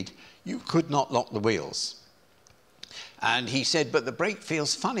speed, you could not lock the wheels. And he said, but the brake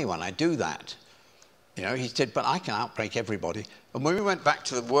feels funny when I do that. You know, he said, but I can outbrake everybody. And when we went back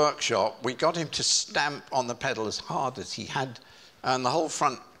to the workshop, we got him to stamp on the pedal as hard as he had, and the whole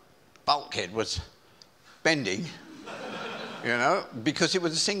front bulkhead was bending, you know, because it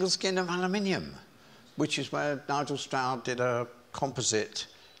was a single skin of aluminium, which is where Nigel Stroud did a composite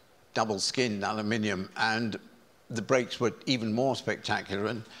double-skinned aluminium, and the brakes were even more spectacular.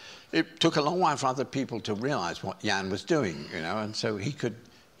 And it took a long while for other people to realize what Jan was doing, you know, and so he could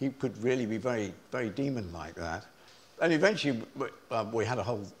really be very, very demon-like that. And eventually, we had a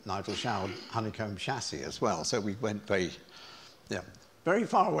whole Nigel Stroud honeycomb chassis as well, so we went very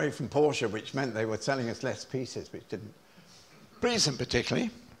far away from Porsche, which meant they were selling us less pieces, which didn't please them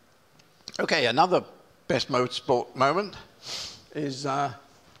particularly. Okay, another best motorsport moment is,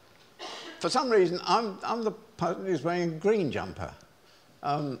 for some reason, I'm the person who's wearing a green jumper.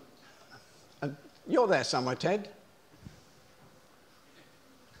 And you're there somewhere, Ted.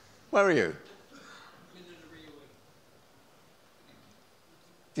 Where are you?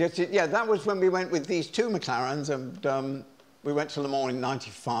 Yes, yeah, that was when we went with these two McLarens, and we went to Le Mans in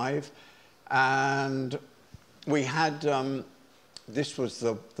 '95, and we had, this was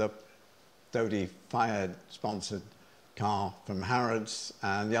the Dodi Fayed sponsored car from Harrods,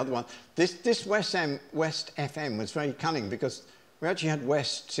 and the other one. This West FM was very cunning because we actually had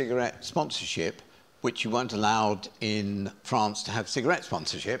West cigarette sponsorship, which you weren't allowed in France to have cigarette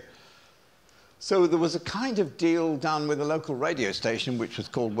sponsorship. So there was a kind of deal done with a local radio station, which was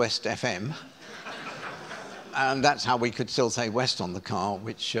called West FM. And that's how we could still say West on the car,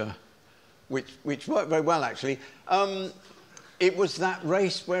 which worked very well, actually. It was that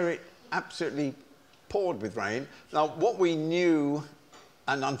race where it absolutely poured with rain. Now, what we knew,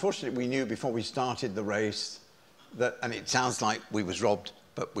 and unfortunately we knew before we started the race, that, and it sounds like we was robbed,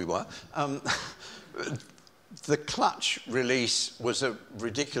 but we were, the clutch release was a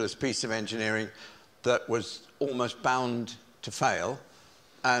ridiculous piece of engineering that was almost bound to fail,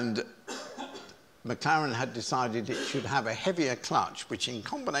 and McLaren had decided it should have a heavier clutch, which in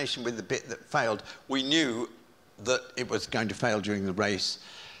combination with the bit that failed, we knew that it was going to fail during the race.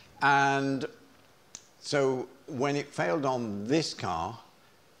 And so when it failed on this car,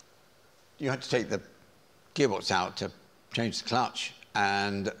 you had to take the gearbox out to change the clutch,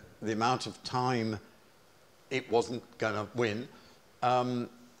 and the amount of time it wasn't going to win.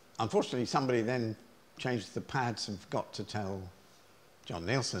 Unfortunately, somebody then changed the pads and forgot to tell John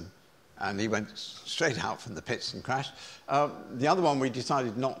Nielsen, and he went straight out from the pits and crashed. The other one, we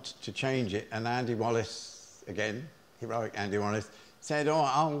decided not to change it, and Andy Wallace, again, heroic Andy Wallace, said,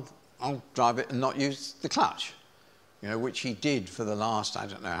 oh, I'll drive it and not use the clutch, you know, which he did for the last, I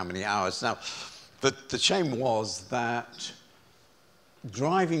don't know how many hours. Now, the shame was that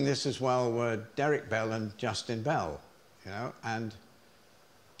driving this as well were Derek Bell and Justin Bell, you know, and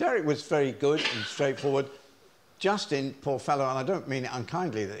Derek was very good and straightforward. Justin, poor fellow, and I don't mean it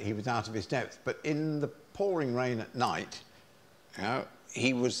unkindly that he was out of his depth, but in the pouring rain at night, you know,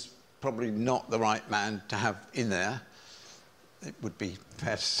 he was probably not the right man to have in there. It would be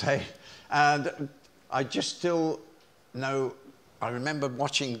fair to say. And I just still know, I remember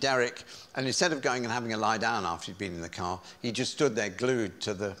watching Derek, and instead of going and having a lie down after he'd been in the car, he just stood there glued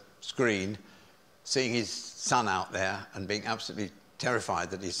to the screen, seeing his son out there and being absolutely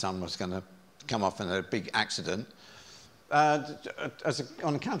terrified that his son was going to come off and had a big accident.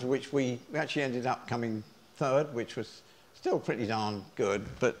 On account of which we actually ended up coming third, which was still pretty darn good.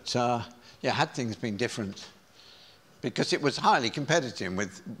 But yeah, had things been different, because it was highly competitive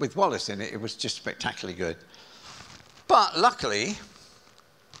with Wallace in it, it was just spectacularly good. But luckily,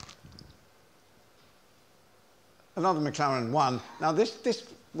 another McLaren won. Now this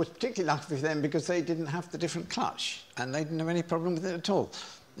was particularly lucky for them because they didn't have the different clutch and they didn't have any problem with it at all,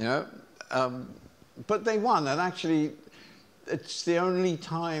 you know. But they won, and actually it's the only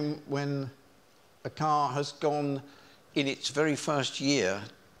time when a car has gone in its very first year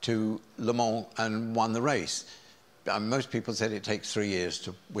to Le Mans and won the race. Most people said it takes 3 years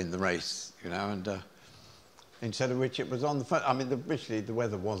to win the race, you know, and instead of which it was on the first. I mean, originally the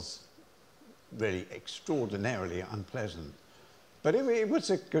weather was really extraordinarily unpleasant, but it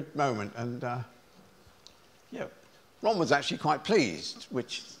was a good moment, and yeah, Ron was actually quite pleased,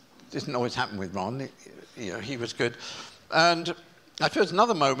 which didn't always happen with Ron. You know, he was good. And I suppose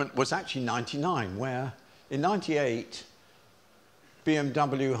another moment was actually '99, where in '98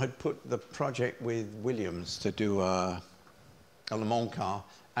 BMW had put the project with Williams to do a Le Mans car,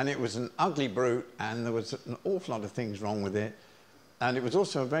 and it was an ugly brute, and there was an awful lot of things wrong with it. And it was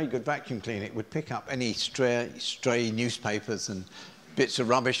also a very good vacuum cleaner. It would pick up any stray newspapers and bits of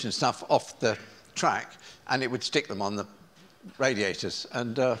rubbish and stuff off the track, and it would stick them on the radiators.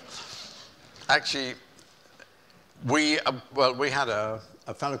 And actually, we had a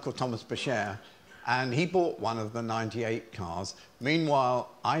fellow called Thomas Becher, and he bought one of the '98 cars. Meanwhile,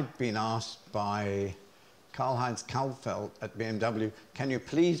 I'd been asked by Karl-Heinz Kahlfeld at BMW, can you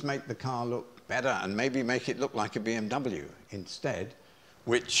please make the car look better and maybe make it look like a BMW instead,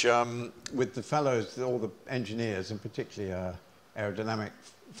 which with the fellows, all the engineers, and particularly an aerodynamic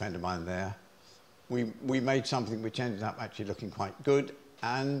friend of mine there, we made something which ended up actually looking quite good,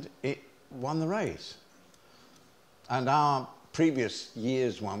 and it won the race. And our previous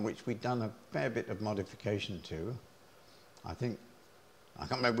year's one, which we'd done a fair bit of modification to, I can't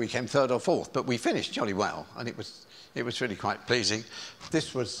remember, we came third or fourth, but we finished jolly well, and it was really quite pleasing.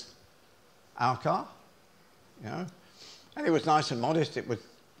 This was our car, you know, and it was nice and modest. It was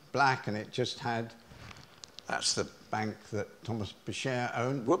black, and it just had, that's the bank that Thomas Becher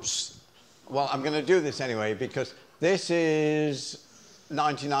owned. Whoops. Well, I'm going to do this anyway, because this is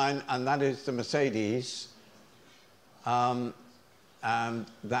 '99, and that is the Mercedes. And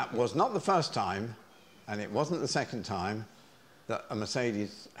that was not the first time, and it wasn't the second time, that a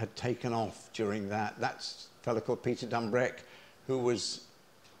Mercedes had taken off during that. That's a fellow called Peter Dumbreck, who was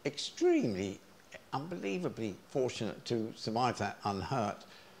extremely, unbelievably fortunate to survive that unhurt,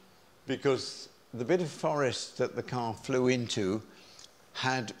 because the bit of forest that the car flew into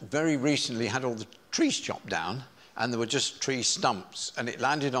had very recently had all the trees chopped down, and there were just tree stumps, and it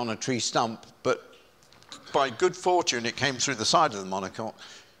landed on a tree stump, but by good fortune, it came through the side of the monocoque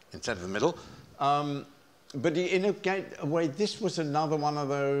instead of the middle. But in a way, this was another one of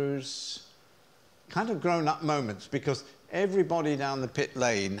those kind of grown-up moments, because everybody down the pit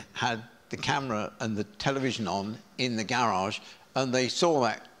lane had the camera and the television on in the garage, and they saw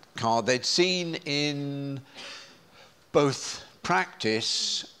that car. They'd seen in both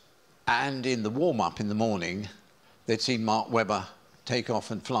practice and in the warm-up in the morning, they'd seen Mark Webber take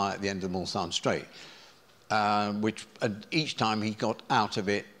off and fly at the end of the Mulsanne Straight. Which each time he got out of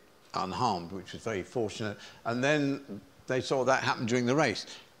it unharmed, which was very fortunate. And then they saw that happen during the race.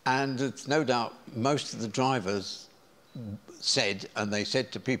 And it's no doubt most of the drivers said, and they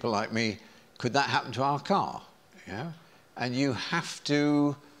said to people like me, could that happen to our car? Yeah? And you have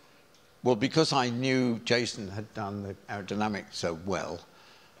to, well, because I knew Jason had done the aerodynamics so well,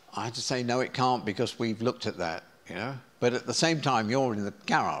 I had to say, no, it can't, because we've looked at that, you know? But at the same time, you're in the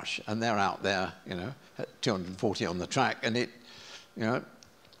garage, and they're out there, you know, at 240 on the track, and it, you know,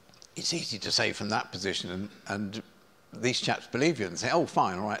 it's easy to say from that position, and these chaps believe you and say, oh,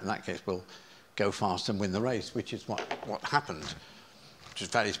 fine, all right, in that case, we'll go fast and win the race, which is what happened, which is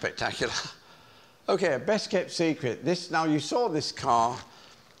fairly spectacular. Okay, a best-kept secret. This, now, you saw this car,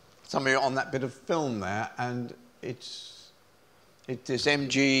 some of you on that bit of film there, and it's this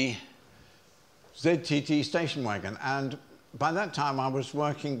MG ZTT station wagon, and by that time I was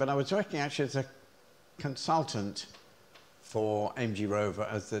working, but I was working actually as a consultant for MG Rover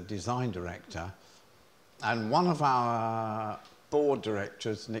as the design director, and one of our board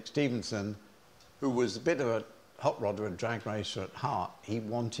directors, Nick Stevenson, who was a bit of a hot rodder and drag racer at heart, he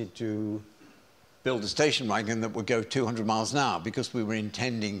wanted to build a station wagon that would go 200 miles an hour, because we were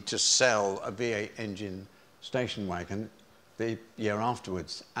intending to sell a V8 engine station wagon the year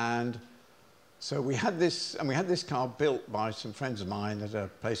afterwards. And So we had this, and we had this car built by some friends of mine at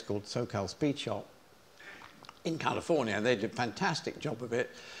a place called SoCal Speed Shop in California, and they did a fantastic job of it.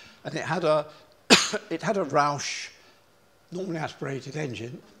 And it had a, it had a Roush normally aspirated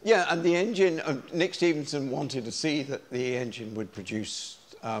engine. Yeah, and the engine, Nick Stevenson wanted to see that the engine would produce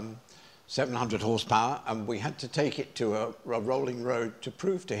 700 horsepower, and we had to take it to a rolling road to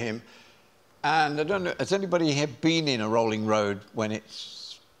prove to him. And I don't know, has anybody here been in a rolling road when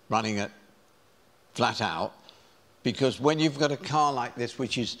it's running at flat out? Because when you've got a car like this,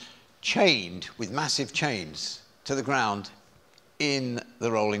 which is chained with massive chains to the ground in the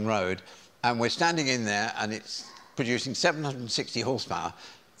rolling road, and we're standing in there and it's producing 760 horsepower,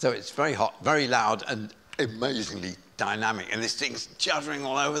 so it's very hot, very loud, and amazingly dynamic, and this thing's juddering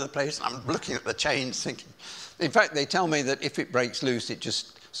all over the place, and I'm looking at the chains thinking, in fact, they tell me that if it breaks loose, it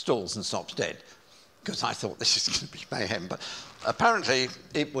just stalls and stops dead, because I thought this is going to be mayhem, but apparently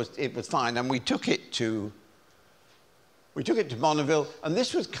it was fine, and we took it to Bonneville, and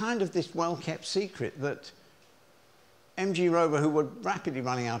this was kind of this well-kept secret that MG Rover, who were rapidly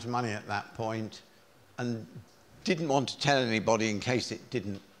running out of money at that point, and didn't want to tell anybody in case it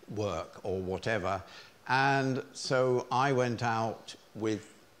didn't work or whatever, and so I went out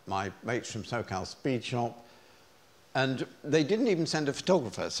with my mates from SoCal Speed Shop, and they didn't even send a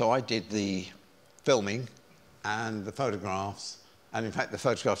photographer, so I did the filming and the photographs, and in fact the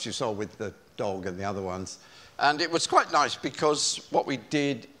photographs you saw with the dog and the other ones. And it was quite nice because what we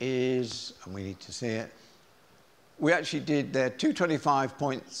did is, and we need to see it, we actually did their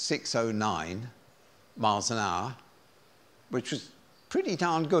 225.609 miles an hour, which was pretty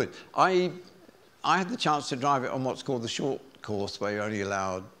darn good. I had the chance to drive it on what's called the short course, where you're only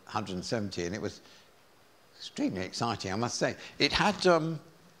allowed 170, and it was extremely exciting, I must say. It had,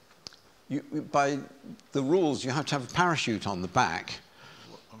 by the rules, you have to have a parachute on the back.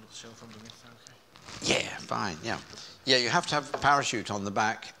 Under the shelf underneath, okay. Yeah, fine, yeah. Yeah, you have to have a parachute on the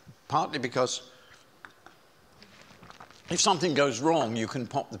back, partly because if something goes wrong, you can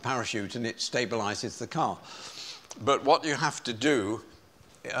pop the parachute and it stabilizes the car. But what you have to do,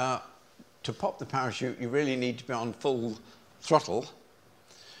 to pop the parachute, you really need to be on full throttle,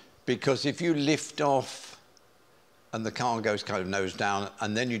 because if you lift off and the car goes kind of nose down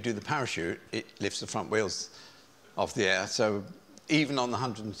and then you do the parachute, it lifts the front wheels off the air. So even on the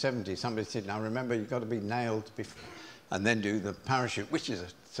 170, somebody said, now remember, you've got to be nailed and then do the parachute, which is a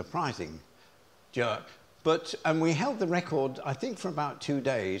surprising jerk. But, and we held the record, I think, for about 2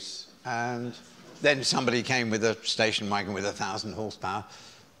 days, and then somebody came with a station wagon with 1,000 horsepower.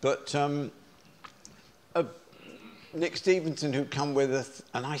 But Nick Stevenson, who'd come with us,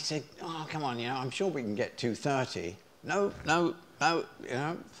 and I said, oh, come on, you know, I'm sure we can get 230. No, you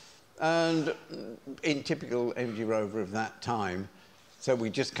know. And in typical MG Rover of that time, so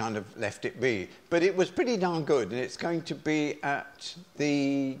we just kind of left it be. But it was pretty darn good, and it's going to be at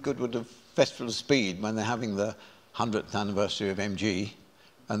the Goodwood of Festival of Speed when they're having the 100th anniversary of MG,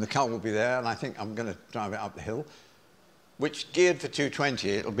 and the car will be there, and I think I'm going to drive it up the hill, which geared for 220,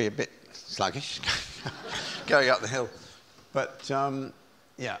 it'll be a bit sluggish going up the hill. But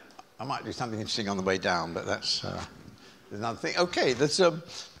yeah, I might do something interesting on the way down, but that's another thing. Okay, there's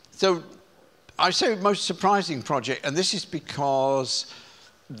so I say most surprising project, and this is because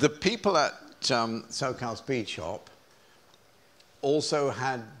the people at SoCal Speed Shop also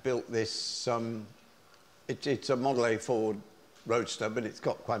had built this, it's a Model A Ford Roadster, but it's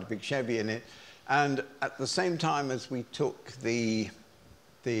got quite a big Chevy in it. And at the same time as we took the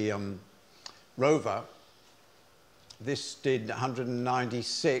Rover, this did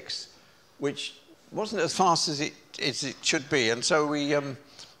 196, which wasn't as fast as it should be. And so we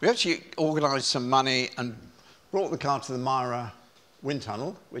actually organised some money and brought the car to the Myra wind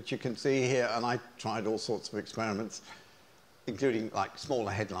tunnel, which you can see here, and I tried all sorts of experiments, including like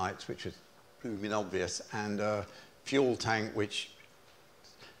smaller headlights, which was blooming obvious, and a fuel tank, which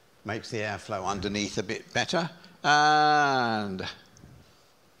makes the airflow underneath a bit better. And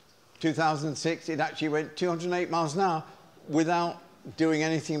 2006, it actually went 208 miles an hour without doing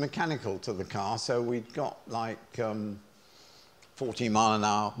anything mechanical to the car. So we'd got like 14 mile an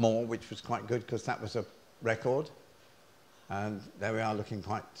hour more, which was quite good because that was a record. And there we are, looking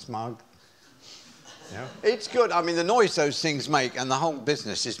quite smug. You know, it's good. I mean, the noise those things make and the whole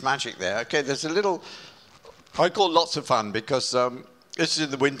business is magic there. Okay, there's a little, I call lots of fun because this is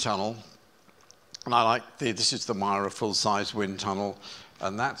in the wind tunnel. And I like this is the Myra full-size wind tunnel.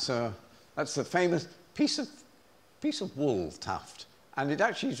 And that's the famous piece of wool tuft. And it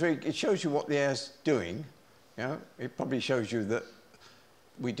actually is it shows you what the air's doing. You know, it probably shows you that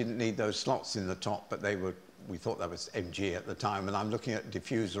we didn't need those slots in the top, but they were we thought that was MG at the time, and I'm looking at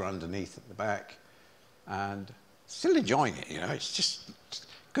diffuser underneath at the back, and still enjoying it, you know, it's just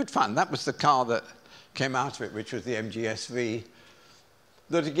good fun. That was the car that came out of it, which was the MG SV.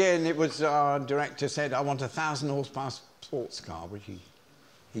 That again, it was our director said, I want a 1,000 horsepower sports car, which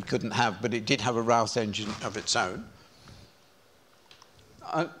he couldn't have, but it did have a Rouse engine of its own.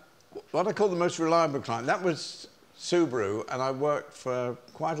 What I call the most reliable client, that was Subaru, and I worked for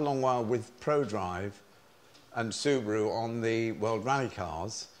quite a long while with ProDrive and Subaru on the World Rally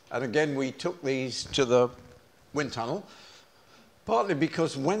cars. And again, we took these to the wind tunnel, partly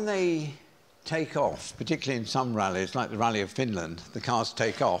because when they take off, particularly in some rallies, like the Rally of Finland, the cars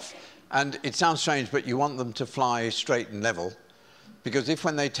take off, and it sounds strange, but you want them to fly straight and level, because if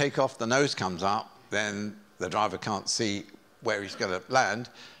when they take off the nose comes up, then the driver can't see where he's going to land,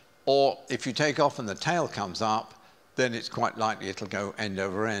 or if you take off and the tail comes up, then it's quite likely it'll go end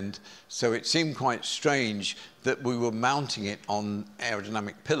over end. So it seemed quite strange that we were mounting it on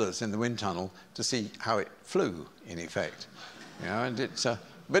aerodynamic pillars in the wind tunnel to see how it flew, in effect. You know, and it's,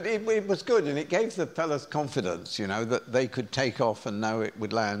 but it was good, and it gave the fellas confidence, you know, that they could take off and know it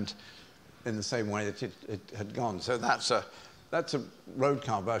would land in the same way that it had gone. So that's a road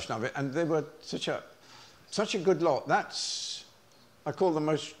car version of it, and they were such a good lot. That's, I call the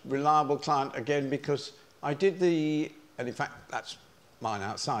most reliable client again, because I did the, and in fact that's mine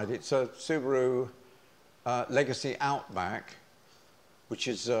outside. It's a Subaru Legacy Outback, which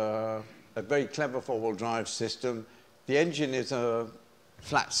is a very clever four-wheel drive system. The engine is a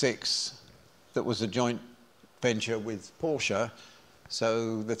flat six that was a joint venture with Porsche.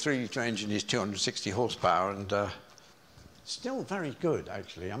 So the 3-litre engine is 260 horsepower, and still very good,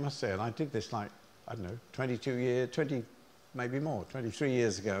 actually, I must say. And I did this, like, I don't know, 20, maybe more, 23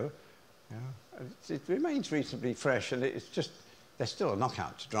 years ago. Yeah. It remains reasonably fresh, and it's just, they're still a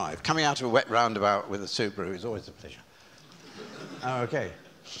knockout to drive. Coming out of a wet roundabout with a Subaru is always a pleasure. Okay.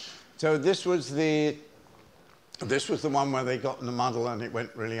 So this was the one where they got in the muddle and it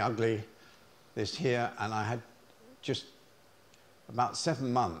went really ugly, this here, and I had just about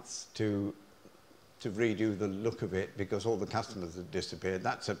 7 months to redo the look of it because all the customers had disappeared.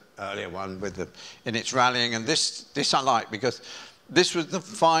 That's an earlier one in its rallying, and this I like because this was the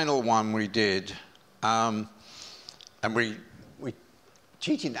final one we did, and we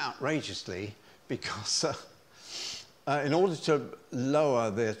cheated outrageously because in order to lower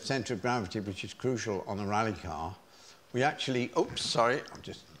the centre of gravity, which is crucial on a rally car, we actually, oops, sorry,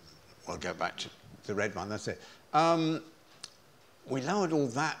 we'll go back to the red one, that's it. We lowered all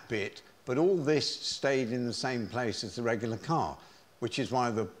that bit, but all this stayed in the same place as the regular car, which is why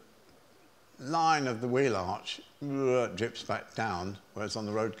the line of the wheel arch drips back down, whereas on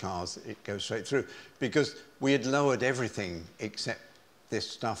the road cars it goes straight through, because we had lowered everything except this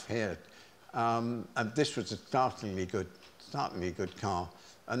stuff here. And this was a startlingly good car,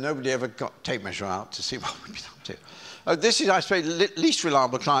 and nobody ever got tape measure out to see what we'd been up to. This is, I suppose, least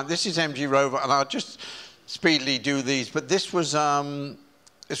reliable client. This is MG Rover, and I'll just speedily do these, but this was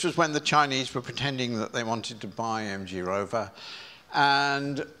when the Chinese were pretending that they wanted to buy MG Rover,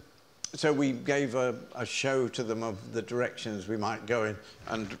 and so we gave a show to them of the directions we might go in,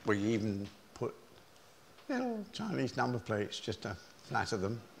 and we even put little Chinese number plates just to flatter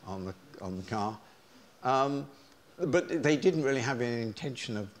them on the car. But they didn't really have any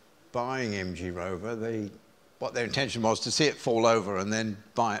intention of buying MG Rover. What their intention was to see it fall over and then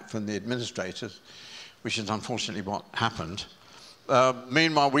buy it from the administrators, which is unfortunately what happened.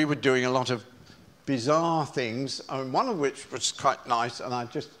 Meanwhile, we were doing a lot of bizarre things, one of which was quite nice,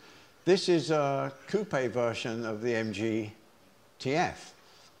 and this is a coupe version of the MG TF.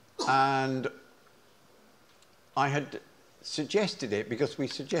 And I had suggested it because we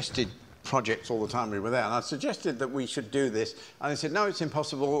suggested projects all the time we were there, and I suggested that we should do this, and they said, no, it's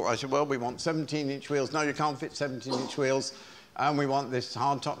impossible. I said, well, we want 17-inch wheels. No, you can't fit 17-inch wheels. And we want this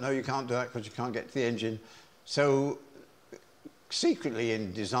hardtop. No, you can't do that because you can't get to the engine. So secretly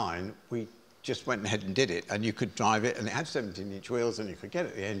in design, we just went ahead and did it, and you could drive it, and it had 17-inch wheels, and you could get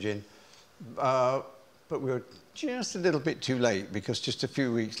at the engine. But we were just a little bit too late because just a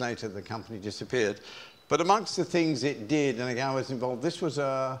few weeks later, the company disappeared. But amongst the things it did, and again, I was involved, this was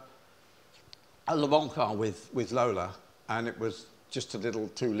a Le Mans car with Lola, and it was just a little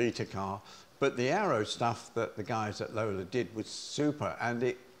 2-litre car. But the aero stuff that the guys at Lola did was super, and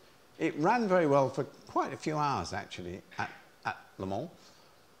it ran very well for quite a few hours, actually, at Le Mans.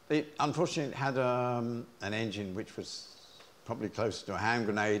 Unfortunately, it had an engine which was probably closer to a hand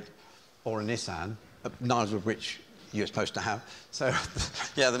grenade or a Nissan, neither of which you're supposed to have. So,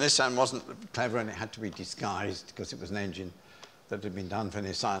 yeah, the Nissan wasn't clever, and it had to be disguised because it was an engine that had been done for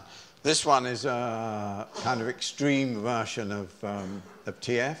Nissan. This one is a kind of extreme version of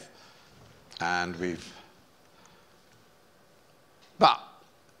TF, and but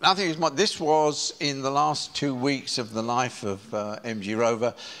nothing is more. This was in the last 2 weeks of the life of MG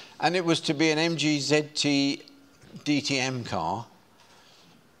Rover, and it was to be an MG ZT DTM car.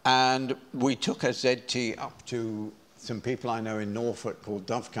 And we took a ZT up to some people I know in Norfolk called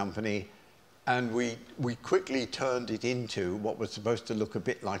Dove Company, and we quickly turned it into what was supposed to look a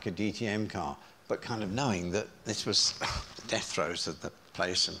bit like a DTM car, but kind of knowing that this was the death throes of the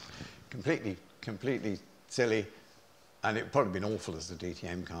place and completely silly. And it would probably been awful as a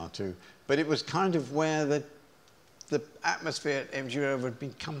DTM car too. But it was kind of where the atmosphere at MG Rover had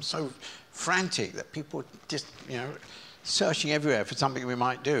become so frantic that people were just, you know, searching everywhere for something we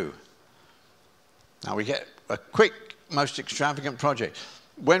might do. Now we get a quick, most extravagant project.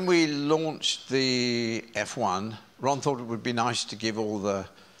 When we launched the F1, Ron thought it would be nice to give all the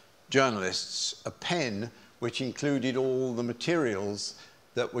journalists a pen which included all the materials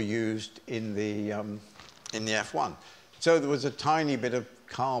that were used in the F1. So there was a tiny bit of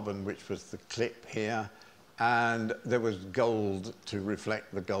carbon, which was the clip here, and there was gold to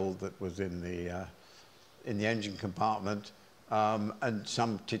reflect the gold that was in the engine compartment, and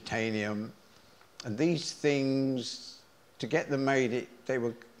some titanium. And these things, to get them made, they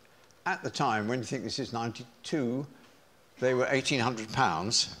were, at the time, when you think this is 92, they were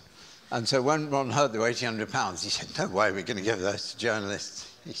 £1,800. And so when Ron heard they were £1,800, he said, no way, we're going to give those to journalists.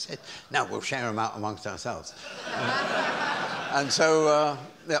 He said, no, we'll share them out amongst ourselves. And so,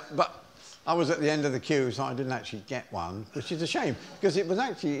 yeah, but I was at the end of the queue, so I didn't actually get one, which is a shame, because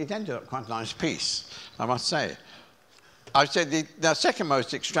it ended up quite a nice piece, I must say. I said the second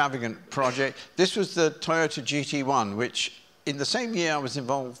most extravagant project, this was the Toyota GT1, which in the same year I was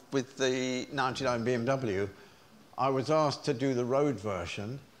involved with the 99 BMW, I was asked to do the road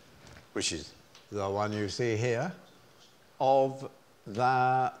version, which is the one you see here, of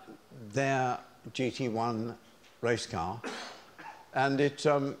their GT1 race car. And it,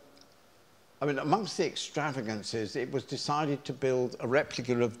 I mean, amongst the extravagances, it was decided to build a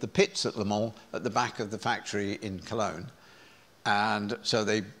replica of the pits at Le Mans at the back of the factory in Cologne. And so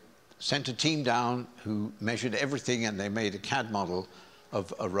they sent a team down who measured everything, and they made a CAD model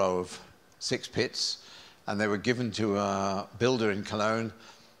of a row of 6 pits, and they were given to a builder in Cologne.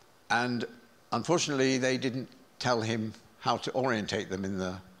 And unfortunately, they didn't tell him how to orientate them in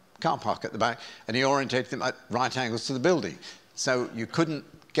the car park at the back, and he orientated them at right angles to the building. So you couldn't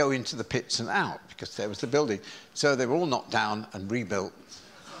go into the pits and out because there was the building. So they were all knocked down and rebuilt,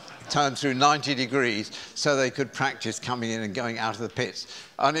 turned through 90 degrees so they could practice coming in and going out of the pits.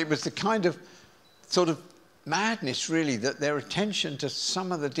 And it was the kind of sort of madness, really, that their attention to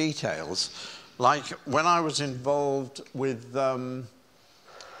some of the details, like when I was involved with André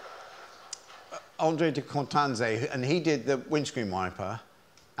de Constanze, and he did the windscreen wiper,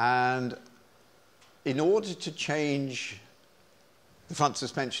 and in order to change the front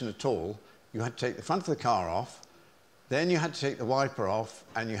suspension at all, you had to take the front of the car off, then you had to take the wiper off,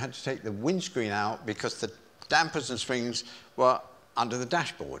 and you had to take the windscreen out because the dampers and springs were under the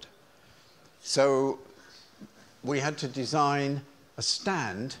dashboard. So we had to design a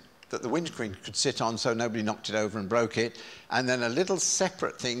stand that the windscreen could sit on so nobody knocked it over and broke it, and then a little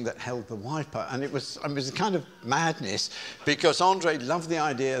separate thing that held the wiper. And it was a kind of madness because Andre loved the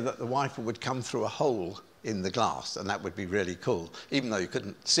idea that the wiper would come through a hole in the glass, and that would be really cool, even though you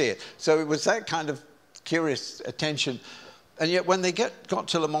couldn't see it. So it was that kind of curious attention. And yet when they got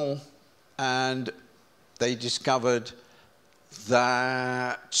to Le Mans and they discovered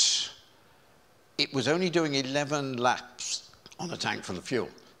that it was only doing 11 laps on a tank full of fuel,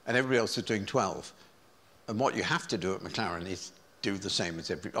 and everybody else was doing 12. And what you have to do at McLaren is do the same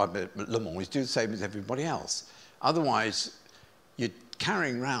as Le Mans is do the same as everybody else. Otherwise, you're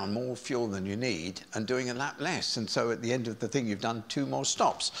carrying around more fuel than you need and doing a lap less. And so at the end of the thing, you've done 2 more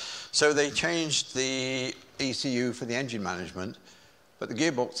stops. So they changed the ECU for the engine management, but the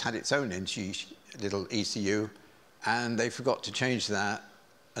gearbox had its own little ECU, and they forgot to change that.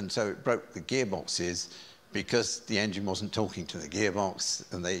 And so it broke the gearboxes because the engine wasn't talking to the gearbox,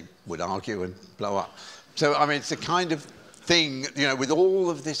 and they would argue and blow up. So, I mean, it's the kind of thing, you know, with all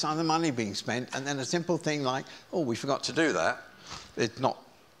of this other money being spent, and then a simple thing like, oh, we forgot to do that. It's not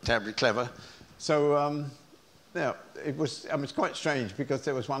terribly clever. So, yeah, it was, I mean, it's quite strange because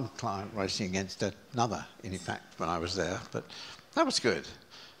there was one client racing against another, in fact, when I was there, but that was good.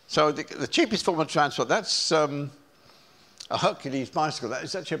 So the cheapest form of transport, that's a Hercules bicycle. That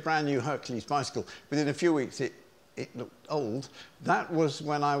is such a brand new Hercules bicycle. Within a few weeks, it looked old. That was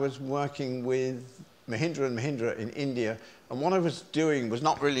when I was working with Mahindra & Mahindra in India And what I was doing was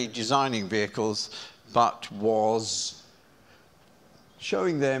not really designing vehicles, but was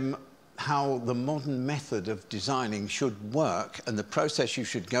showing them how the modern method of designing should work and the process you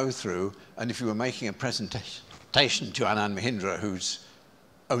should go through. And if you were making a presentation to Anand Mahindra, who's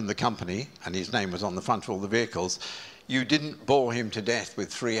owned the company, and his name was on the front of all the vehicles, you didn't bore him to death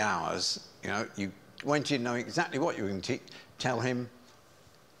with 3 hours. You know, you went in knowing exactly what you were going to tell him,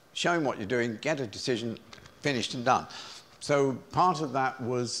 show him what you're doing, get a decision, finished and done. So part of that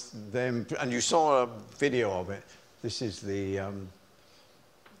was them, and you saw a video of it. This is the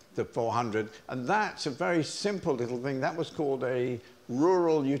 400, and that's a very simple little thing. That was called a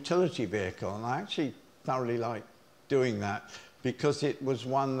rural utility vehicle, and I actually thoroughly liked doing that because it was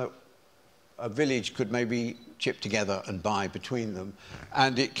one that a village could maybe chip together and buy between them,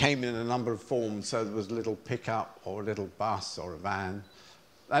 and it came in a number of forms. So there was a little pickup or a little bus or a van,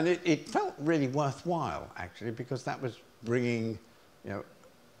 and it felt really worthwhile actually, because that was bringing, you know,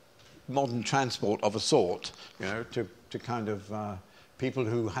 modern transport of a sort, you know, to kind of people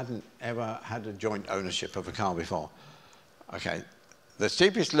who hadn't ever had a joint ownership of a car before. Okay, the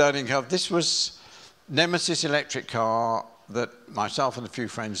steepest learning curve. This was Nemesis electric car that myself and a few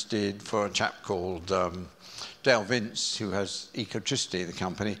friends did for a chap called Dale Vince, who has Ecotricity, the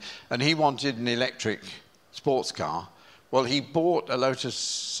company, and he wanted an electric sports car. Well, he bought a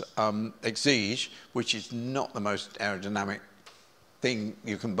Lotus Exige, which is not the most aerodynamic thing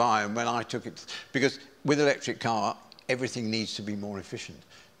you can buy, and when I took it, because with electric car, everything needs to be more efficient.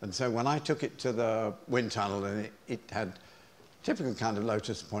 And so when I took it to the wind tunnel, and it had typical kind of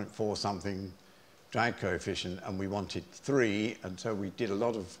Lotus 0.4 something drag coefficient, and we wanted 3, and so we did a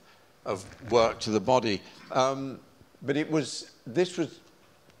lot of work to the body. But this was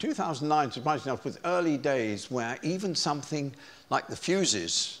 2009, surprisingly enough, was early days where even something like the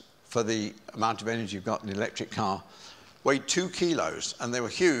fuses for the amount of energy you've got in an electric car weighed 2 kilos, and they were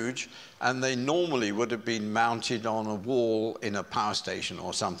huge, and they normally would have been mounted on a wall in a power station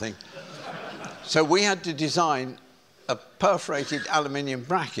or something. So we had to design a perforated aluminium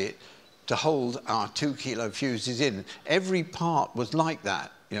bracket to hold our 2 kilo fuses in. Every part was like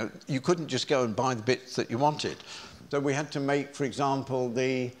that. You know, you couldn't just go and buy the bits that you wanted. So we had to make, for example,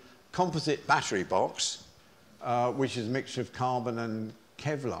 the composite battery box, which is a mixture of carbon and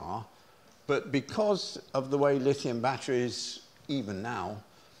Kevlar. But because of the way lithium batteries, even now,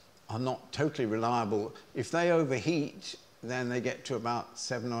 are not totally reliable, if they overheat, then they get to about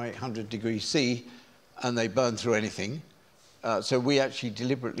 700 or 800 degrees C, and they burn through anything. So we actually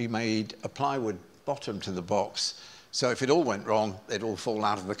deliberately made a plywood bottom to the box, so if it all went wrong, they'd all fall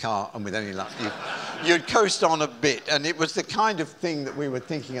out of the car, and with any luck, you'd coast on a bit. And it was the kind of thing that we were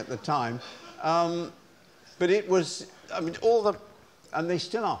thinking at the time. But it was, I mean, and they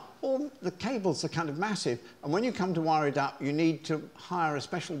still are, all the cables are kind of massive. And when you come to wire it up, you need to hire a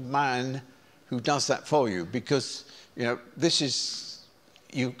special man who does that for you, because, you know,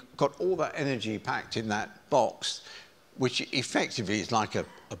 you've got all that energy packed in that box, which effectively is like a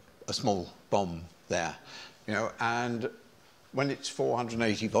small bomb there. You know, and when it's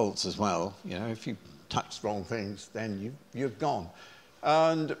 480 volts as well, you know, if you touch the wrong things, then you're gone.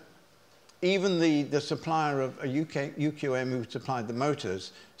 And even the supplier of a UQM who supplied the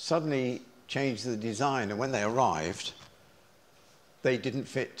motors suddenly changed the design, and when they arrived, they didn't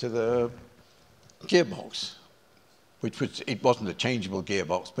fit to the gearbox, it wasn't a changeable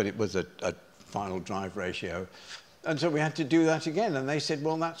gearbox, but it was a final drive ratio. And so we had to do that again, and they said,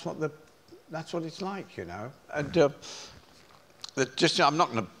 well, that's what it's like, you know. And I'm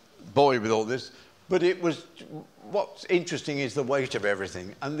not going to bore you with all this, but what's interesting is the weight of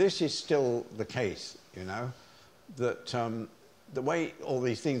everything. And this is still the case, you know, that the way all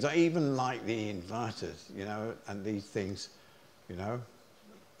these things are, even like the inverters, you know, and these things, you know,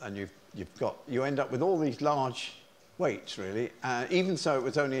 and you end up with all these large weights, really. Even so, it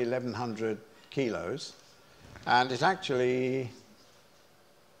was only 1,100 kilos. And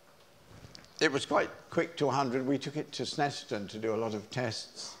it was quite quick to 100. We took it to Snetterton to do a lot of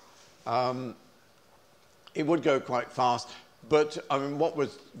tests. It would go quite fast, but I mean, what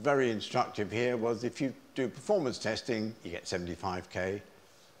was very instructive here was if you do performance testing, you get 75k.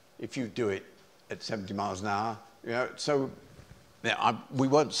 If you do it at 70 miles an hour, you know, so yeah, we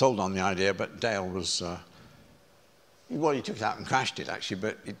weren't sold on the idea, but Dale was, well, he took it out and crashed it, actually,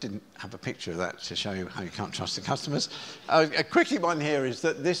 but it didn't have a picture of that to show you how you can't trust the customers. A quickie one here is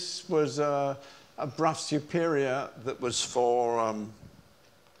that this was a Brough Superior that was for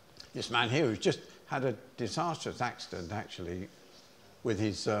this man here who's just had a disastrous accident, actually, with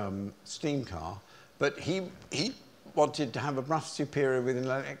his steam car. But he wanted to have a Brough Superior with an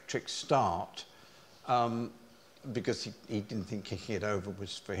electric start. because he didn't think kicking it over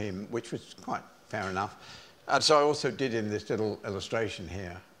was for him, which was quite fair enough. And so I also did in this little illustration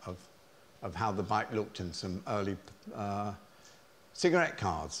here of how the bike looked in some early cigarette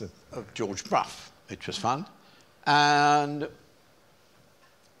cards of George Brough, which was fun. And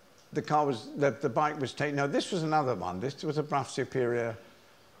the bike was taken. No, this was another one. This was a Brough Superior,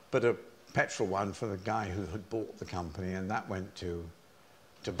 but a petrol one for the guy who had bought the company, and that went to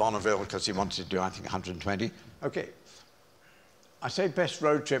Bonneville because he wanted to do, I think, 120. Okay. I say best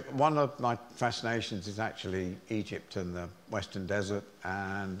road trip. One of my fascinations is actually Egypt and the Western Desert,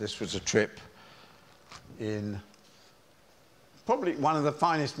 and this was a trip in probably one of the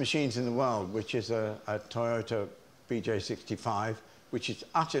finest machines in the world, which is a Toyota BJ65, which is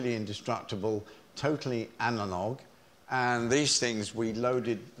utterly indestructible, totally analog. And these things, we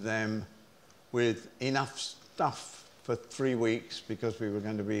loaded them with enough stuff for 3 weeks because we were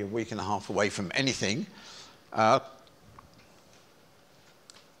going to be a week and a half away from anything.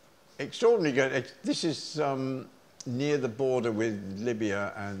 Extraordinarily good. This is near the border with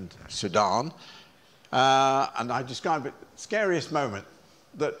Libya and Sudan. And I described it, scariest moment,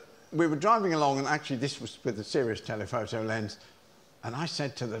 that we were driving along, and actually this was with a serious telephoto lens, and I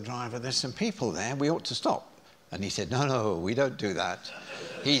said to the driver, there's some people there, we ought to stop. And he said, no, we don't do that.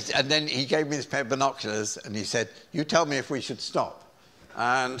 And then he gave me this pair of binoculars, and he said, you tell me if we should stop.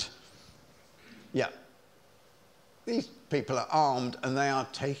 And yeah, these people are armed, and they are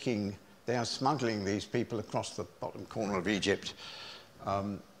smuggling these people across the bottom corner of Egypt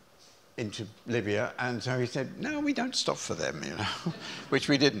into Libya. And so he said, no, we don't stop for them, you know, which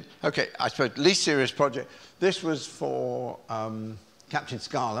we didn't. Okay, I suppose least serious project. This was for Captain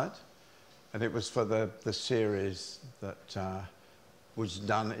Scarlet, and it was for the series that was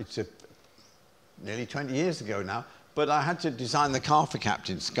done. It's nearly 20 years ago now, but I had to design the car for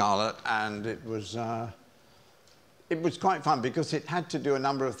Captain Scarlet, and it was quite fun because it had to do a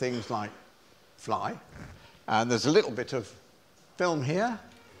number of things like fly. And there's a little bit of film here.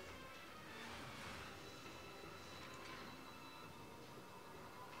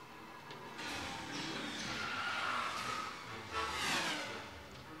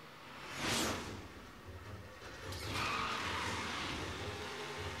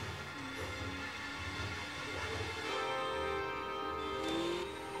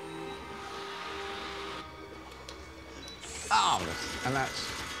 And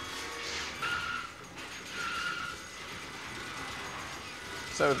that's...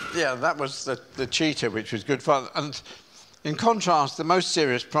 So, yeah, that was the Cheetah, which was good fun. And in contrast, the most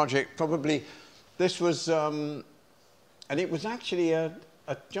serious project, probably, this was... and it was actually a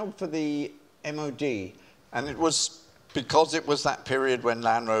job for the MOD. And it was because it was that period when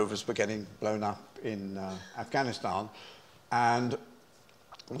Land Rovers were getting blown up in Afghanistan. And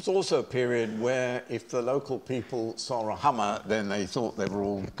it was also a period where if the local people saw a Hummer, then they thought they were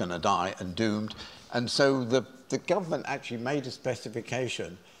all going to die and doomed. And so the government actually made a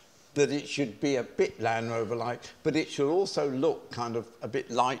specification that it should be a bit Land Rover-like, but it should also look kind of a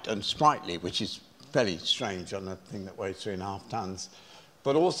bit light and sprightly, which is very strange on a thing that weighs 3.5 tons.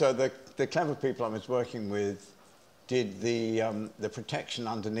 But also the clever people I was working with did the protection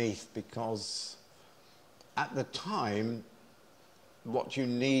underneath, because at the time, what you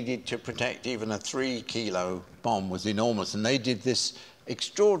needed to protect even a 3-kilo bomb was enormous. And they did this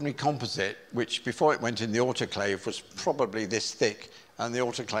extraordinary composite, which before it went in the autoclave was probably this thick, and the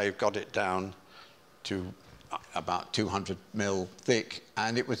autoclave got it down to about 200 mil thick,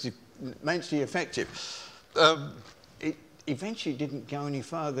 and it was immensely effective. It eventually didn't go any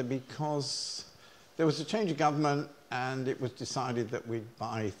further because there was a change of government, and it was decided that we'd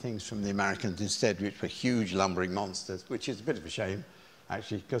buy things from the Americans instead, which were huge lumbering monsters, which is a bit of a shame,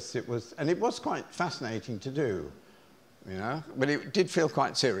 actually, because it was quite fascinating to do, you know, but it did feel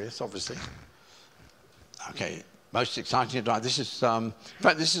quite serious, obviously. Okay, most exciting to drive. This is, in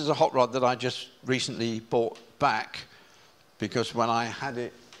fact, this is a hot rod that I just recently bought back, because when I had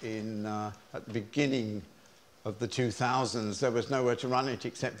it in at the beginning of the 2000s, there was nowhere to run it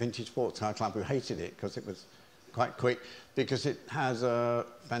except Vintage Sports Car Club, who hated it because it was quite quick, because it has a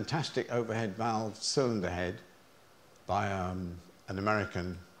fantastic overhead valve cylinder head by an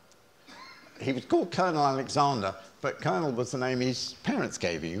American. He was called Colonel Alexander, but Colonel was the name his parents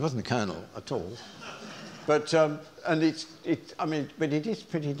gave him. He wasn't a colonel at all. But and I mean, but it is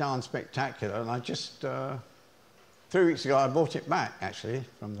pretty darn spectacular. And I just 3 weeks ago I bought it back, actually,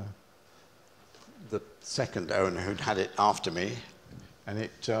 from the second owner who'd had it after me, and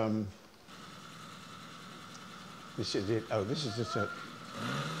it. This is it. Oh, this is just a.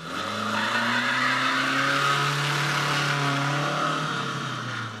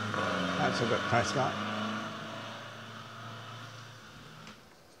 That's a bit Prescott.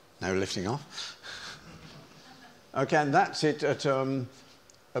 No lifting off. Okay, and that's it at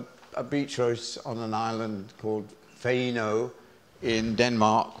a beach race on an island called Faino in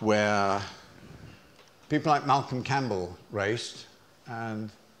Denmark, where people like Malcolm Campbell raced, and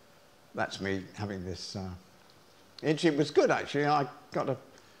that's me having this. It was good, actually. I got an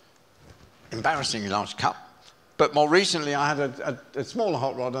embarrassingly large cup. But more recently, I had a smaller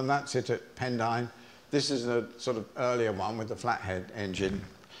hot rod, and that's it at Pendine. This is a sort of earlier one with the flathead engine,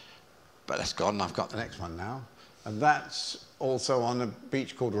 but that's gone. I've got the next one now. And that's also on a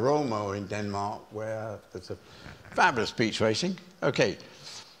beach called Romo in Denmark, where there's a fabulous beach racing. Okay,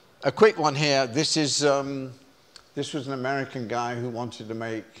 a quick one here. This was an American guy who wanted to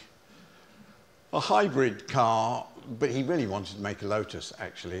make a hybrid car, but he really wanted to make a Lotus,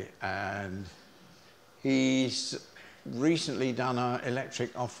 actually. And he's recently done an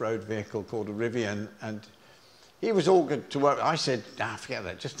electric off-road vehicle called a Rivian, and he was all good to work. I said, forget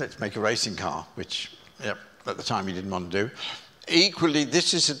that, just let's make a racing car, which, yep, at the time he didn't want to do. Equally,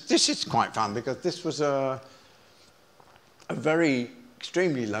 this is quite fun, because this was a very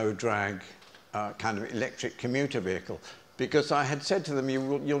extremely low drag kind of electric commuter vehicle, because I had said to them,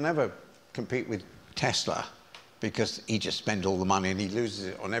 you'll never compete with Tesla, because he just spends all the money and he loses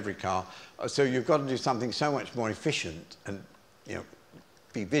it on every car. So you've got to do something so much more efficient and, you know,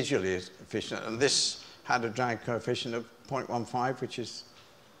 be visually efficient. And this had a drag coefficient of 0.15, which is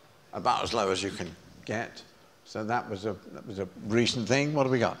about as low as you can get. So that was a recent thing. What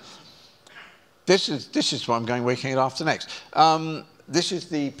have we got? This is what I'm going weekend after next. This is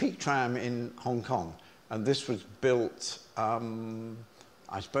the Peak Tram in Hong Kong, and this was built,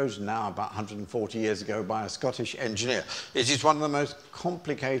 I suppose now about 140 years ago, by a Scottish engineer. It is one of the most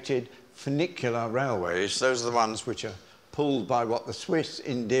complicated funicular railways. Those are the ones which are pulled by what the Swiss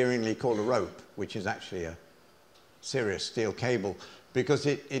endearingly call a rope, which is actually a serious steel cable, because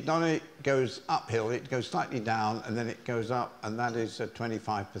it not only goes uphill, it goes slightly down, and then it goes up, and that is at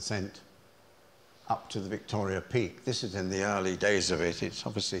 25% up to the Victoria Peak. This is in the early days of it. It's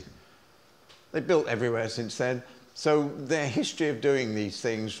obviously, they've built everywhere since then. So their history of doing these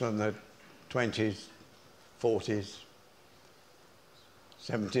things from the 20s, 40s,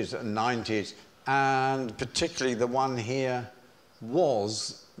 70s and 90s, and particularly the one here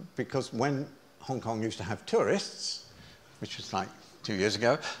was because when Hong Kong used to have tourists, which was like 2 years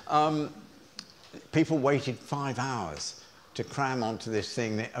ago, people waited 5 hours to cram onto this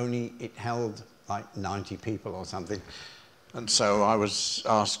thing. It held like 90 people or something. And so I was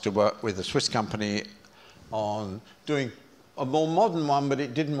asked to work with a Swiss company on doing a more modern one, but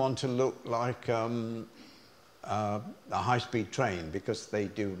it didn't want to look like a high-speed train, because they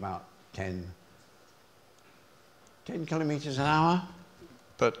do about 10 kilometers an hour.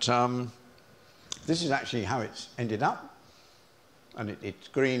 But this is actually how it's ended up. And it's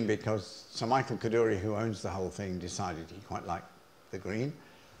green because Sir Michael Kadoorie, who owns the whole thing, decided he quite liked the green.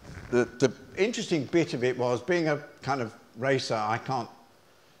 The interesting bit of it was, being a kind of racer, I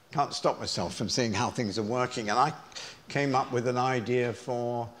can't stop myself from seeing how things are working. And I came up with an idea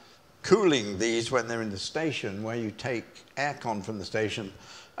for cooling these when they're in the station, where you take aircon from the station.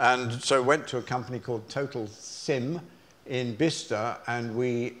 And so went to a company called Total Sim in Bicester, and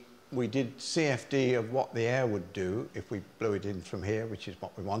we did CFD of what the air would do if we blew it in from here, which is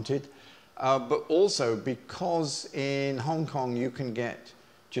what we wanted. But also because in Hong Kong you can get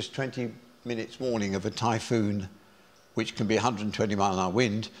just 20 minutes warning of a typhoon, which can be 120 mile an hour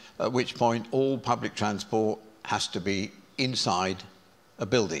wind, at which point all public transport has to be inside a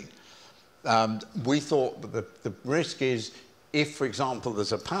building. We thought that the risk is, if, for example,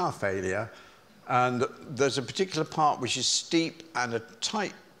 there's a power failure, and there's a particular part which is steep and a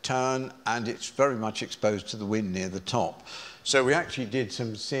tight turn, and it's very much exposed to the wind near the top. So we actually did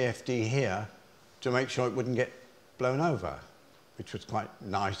some CFD here to make sure it wouldn't get blown over, which was quite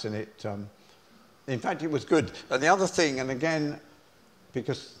nice, and it, in fact, it was good. And the other thing, and again,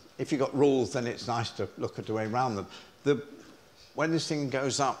 because if you've got rules, then it's nice to look at the way around them. When this thing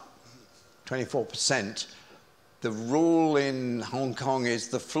goes up 24%, the rule in Hong Kong is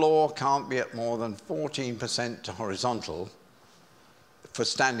the floor can't be at more than 14% to horizontal for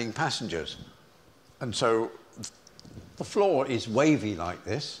standing passengers. And so the floor is wavy like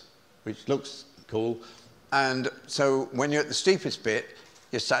this, which looks cool. And so when you're at the steepest bit,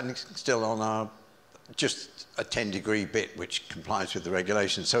 you're standing still on just a 10-degree bit, which complies with the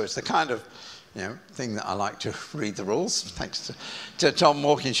regulations. So it's the kind of, you know, thing that I like to read the rules, thanks to Tom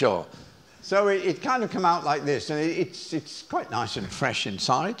Walkinshaw. So it kind of come out like this, and it's quite nice and fresh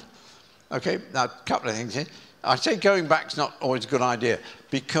inside. Okay, now a couple of things here. I say going back's not always a good idea,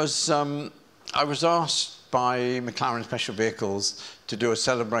 because I was asked by McLaren Special Vehicles to do a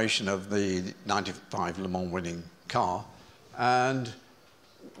celebration of the 95 Le Mans winning car, and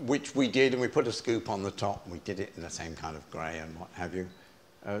which we did, and we put a scoop on the top, and we did it in the same kind of grey and what have you.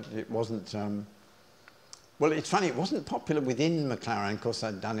 It wasn't, well, it's funny, it wasn't popular within McLaren. Of course,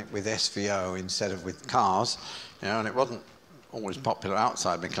 I'd done it with SVO instead of with cars, you know, and it wasn't always popular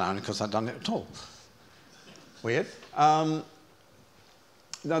outside McLaren because I'd done it at all. Weird.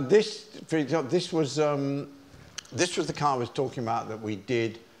 Now this, for example, this was the car I was talking about that we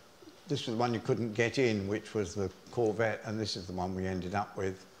did. This was the one you couldn't get in, which was the Corvette, and this is the one we ended up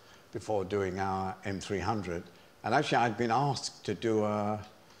with before doing our M300. And actually, I'd been asked to do a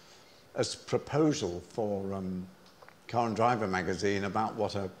proposal for Car and Driver magazine about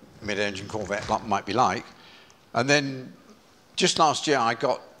what a mid-engine Corvette might be like. And then just last year, I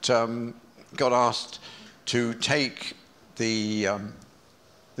got asked to take the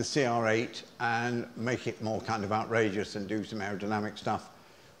CR8 and make it more kind of outrageous and do some aerodynamic stuff,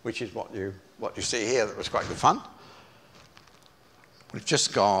 which is what you see here. That was quite good fun. We've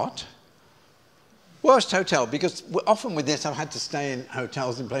just got worst hotel, because often with this I've had to stay in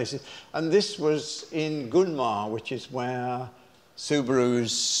hotels in places, and this was in Gunma, which is where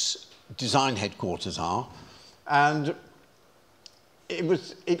Subaru's design headquarters are, and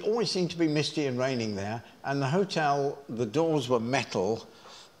it always seemed to be misty and raining there, and the hotel, the doors were metal,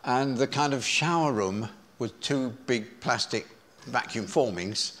 and the kind of shower room was two big plastic vacuum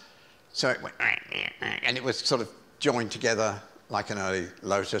formings, so it went, and it was sort of joined together like an early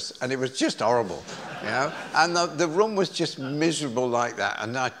Lotus, and it was just horrible, you know? And the room was just miserable like that,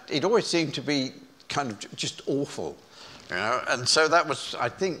 and it always seemed to be kind of just awful, you know? And so that was, I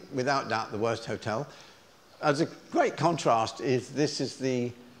think, without doubt, the worst hotel. As a great contrast this is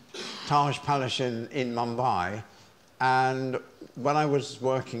the Taj Palace in Mumbai, and when I was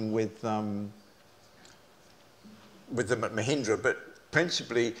working with them at Mahindra, but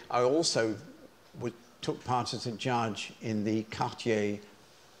principally I also took part as a judge in the Cartier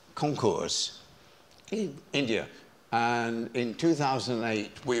concours in India. And in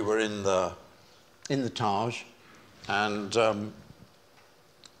 2008, we were in the Taj, and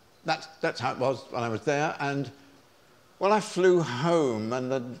that's how it was when I was there. And when I flew home,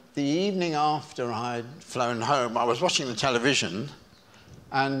 and the evening after I'd flown home, I was watching the television,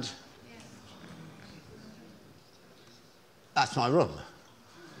 and that's my room,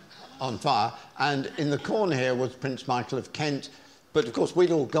 on fire, and in the corner here was Prince Michael of Kent, but of course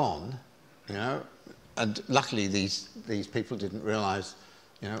we'd all gone, you know, and luckily these people didn't realise,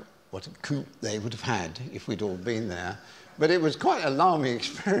 you know, what a coup they would have had if we'd all been there. But it was quite an alarming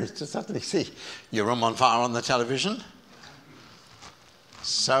experience to suddenly see your room on fire on the television.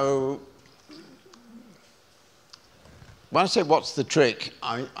 So when I say what's the trick,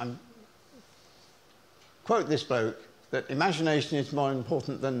 I quote this bloke, that imagination is more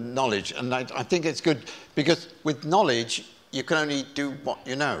important than knowledge. And I think it's good, because with knowledge, you can only do what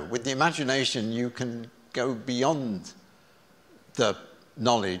you know. With the imagination, you can go beyond the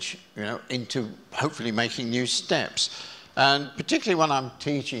knowledge, you know, into hopefully making new steps. And particularly when I'm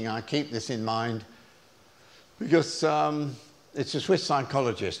teaching, I keep this in mind, because it's a Swiss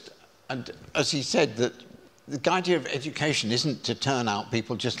psychologist. And as he said, that the idea of education isn't to turn out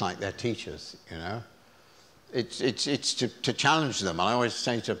people just like their teachers, you know. It's to challenge them. I always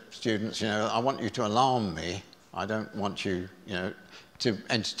say to students, you know, I want you to alarm me. I don't want you, you know, to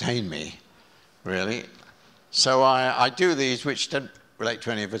entertain me, really. So I do these, which don't relate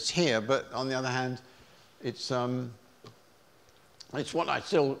to any of us here, but on the other hand, it's what I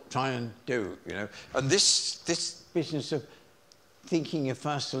still try and do, you know. And this business of thinking your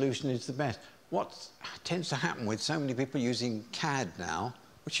first solution is the best. What tends to happen with so many people using CAD now,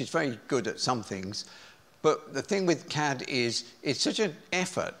 which is very good at some things, but the thing with CAD is it's such an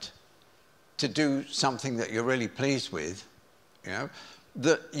effort to do something that you're really pleased with, you know,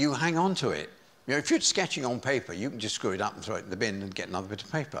 that you hang on to it. You know, if you're sketching on paper, you can just screw it up and throw it in the bin and get another bit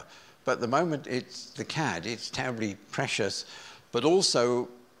of paper. But the moment it's the CAD, it's terribly precious, but also,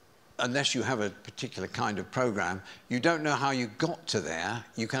 unless you have a particular kind of program, you don't know how you got to there.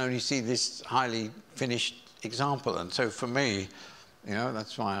 You can only see this highly finished example. And so for me, you know,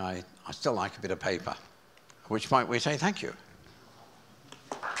 that's why I still like a bit of paper. At which point we say thank you.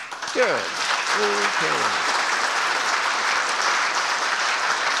 Good. Okay.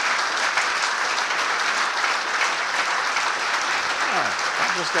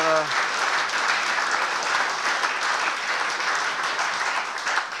 I'm just gonna...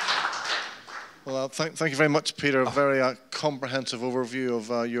 Well, thank you very much, Peter. A very comprehensive overview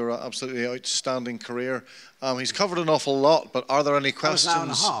of your absolutely outstanding career. He's covered an awful lot, but are there any questions? That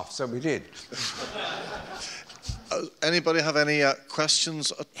was an hour and a half, so we did. Anybody have any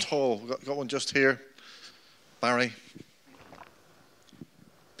questions at all? Got one just here. Barry.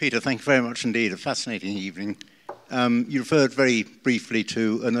 Peter, thank you very much indeed. A fascinating evening. You referred very briefly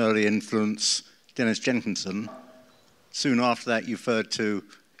to an early influence, Dennis Jenkinson. Soon after that, you referred to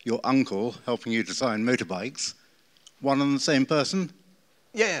your uncle helping you design motorbikes. One and the same person?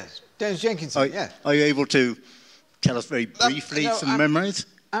 Yes, Dennis Jenkinson, yeah. Are you able to tell us very briefly some memories?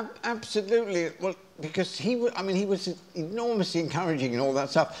 Absolutely. Well, because he was enormously encouraging and all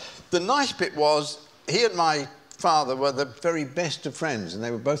that stuff. The nice bit was, he and my father were the very best of friends, and they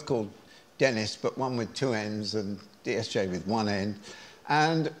were both called Dennis, but one with two N's and DSJ with one N.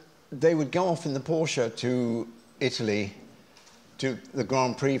 And they would go off in the Porsche to Italy, to the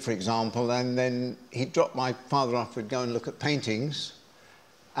Grand Prix, for example, and then he'd drop my father off, we'd go and look at paintings,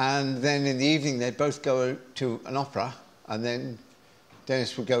 and then in the evening they'd both go to an opera, and then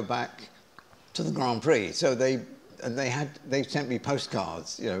Dennis would go back to the Grand Prix. So they sent me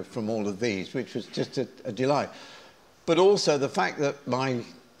postcards, you know, from all of these, which was just a delight. But also the fact that my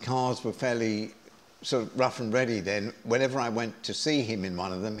cars were fairly sort of rough and ready then, whenever I went to see him in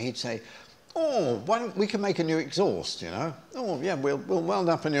one of them, he'd say, "Oh, why don't we can make a new exhaust, you know? Oh, yeah, we'll weld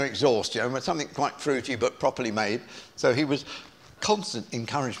up a new exhaust, you know, something quite fruity but properly made." So he was constant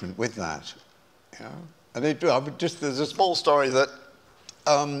encouragement with that, you know. And there's a small story that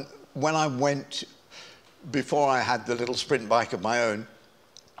when I went, before I had the little sprint bike of my own,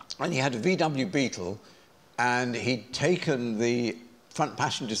 and he had a VW Beetle, and he'd taken the front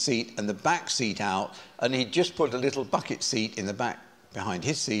passenger seat and the back seat out, and he'd just put a little bucket seat in the back behind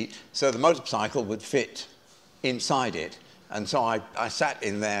his seat, so the motorcycle would fit inside it. And so I sat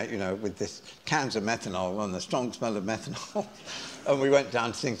in there, you know, with this cans of methanol and the strong smell of methanol, and we went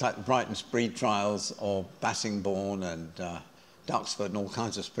down to things like the Brighton Speed Trials or Bassingbourn and Duxford and all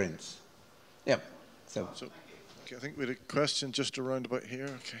kinds of sprints. Yep. So okay, I think we had a question just around about here.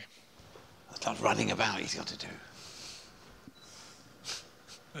 Okay. That's not running about, he's got to do.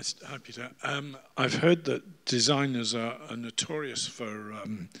 Hi, Peter. I've heard that designers are notorious for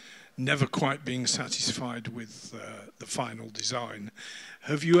never quite being satisfied with the final design.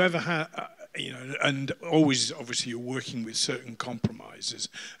 Have you ever had, you know, and always, obviously, you're working with certain compromises.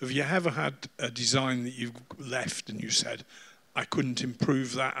 Have you ever had a design that you've left and you said, "I couldn't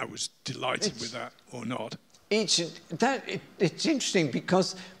improve that, I was delighted with that," or not? It's interesting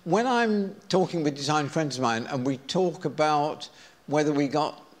because when I'm talking with design friends of mine and we talk about whether we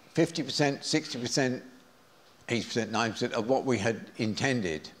got 50%, 60%, 80%, 90% of what we had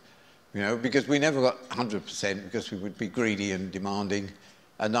intended, you know, because we never got 100% because we would be greedy and demanding.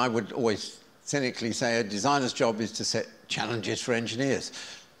 And I would always cynically say a designer's job is to set challenges for engineers,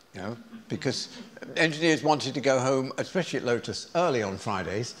 you know, because engineers wanted to go home, especially at Lotus, early on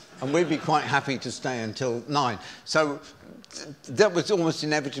Fridays, and we'd be quite happy to stay until 9. So that was almost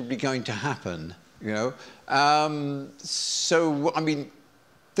inevitably going to happen, you know. So, I mean,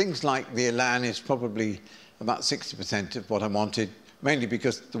 things like the Elan is probably about 60% of what I wanted, mainly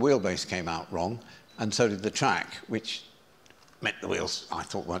because the wheelbase came out wrong, and so did the track, which meant the wheels, I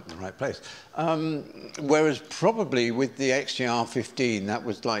thought, weren't in the right place. Whereas probably with the XJR15, that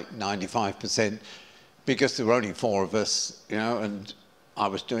was like 95%, because there were only 4 of us, you know, and I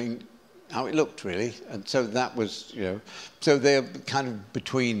was doing how it looked, really. And so that was, you know, so they're kind of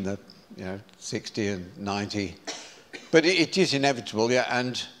between the, you know, 60 and 90. But it is inevitable, yeah,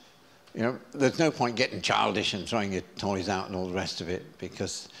 and, you know, there's no point getting childish and throwing your toys out and all the rest of it,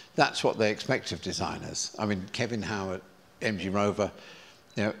 because that's what they expect of designers. I mean, Kevin Howe at MG Rover,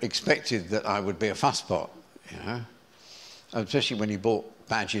 you know, expected that I would be a fusspot, you know, especially when he bought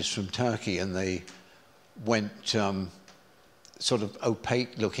badges from Turkey and they went sort of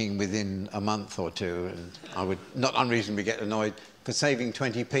opaque looking within a month or two, and I would not unreasonably get annoyed for saving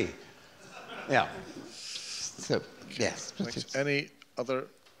 20p. Yeah. So, yes. Any other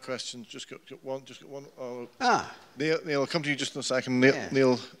questions? Just got one. Just got one. Neil, I'll come to you just in a second.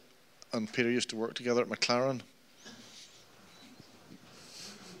 Neil and Peter used to work together at McLaren.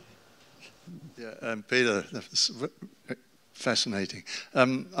 Yeah, Peter, that was fascinating.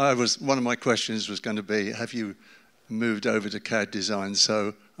 One of my questions was going to be, have you moved over to CAD design?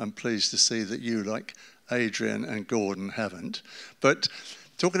 So I'm pleased to see that you, like Adrian and Gordon, haven't. But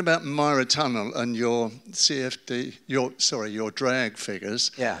talking about Myra Tunnel and your CFD, your drag figures.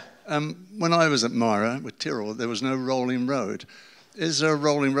 Yeah. When I was at Myra with Tyrrell, there was no rolling road. Is there a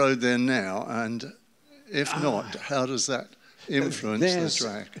rolling road there now? And if not, how does that influence the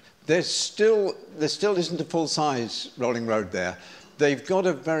track. There still isn't a full-size rolling road there. They've got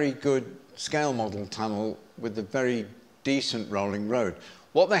a very good scale model tunnel with a very decent rolling road.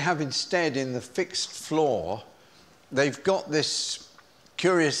 What they have instead in the fixed floor, they've got this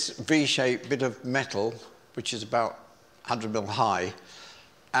curious V-shaped bit of metal, which is about 100 mil high,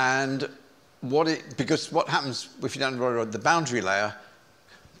 and because what happens if you don't roll road, the boundary layer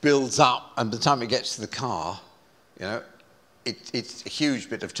builds up, and by the time it gets to the car, you know, it's a huge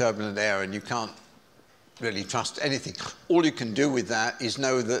bit of turbulent air, and you can't really trust anything. All you can do with that is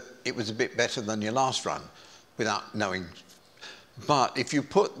know that it was a bit better than your last run, without knowing. But if you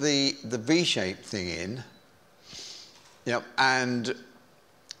put the V-shaped thing in, you know, and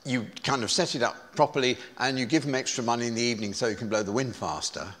you kind of set it up properly, and you give them extra money in the evening so you can blow the wind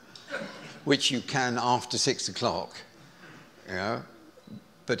faster, which you can after 6 o'clock, you know,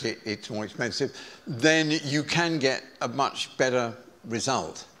 but it's more expensive, then you can get a much better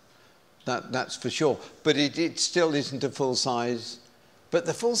result. That's for sure. But it still isn't a full-size. But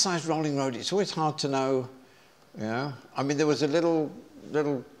the full-size rolling road, it's always hard to know, you know. I mean, there was a little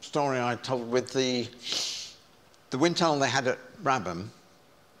story I told with the wind tunnel they had at Brabham,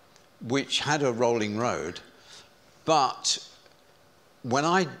 which had a rolling road, but when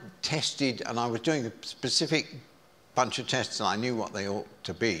I tested, and I was doing a specific bunch of tests, and I knew what they ought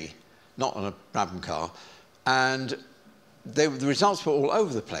to be, not on a Brabham car, and the results were all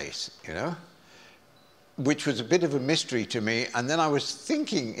over the place, you know, which was a bit of a mystery to me. And then I was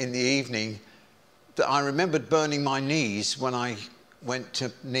thinking in the evening that I remembered burning my knees when I went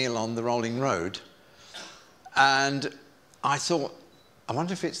to kneel on the rolling road, and I thought, I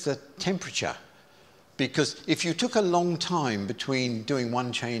wonder if it's the temperature, because if you took a long time between doing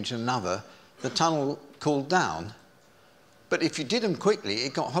one change and another, the tunnel cooled down. But if you did them quickly,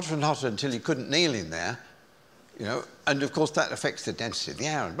 it got hotter and hotter until you couldn't kneel in there, you know, and of course that affects the density of the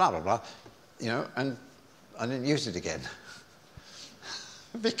air and blah, blah, blah, you know, and I didn't use it again.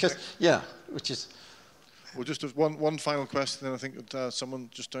 Because, yeah, which is... We'll just have one final question, then I think that someone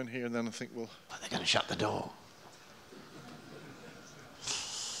just down here, and then I think we'll... Well, they're going to shut the door.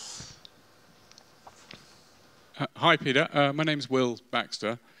 Hi, Peter. My name's Will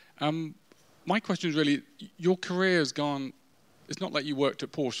Baxter. My question is really, your career has gone, it's not like you worked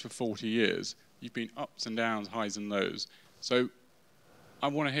at Porsche for 40 years. You've been ups and downs, highs and lows. So I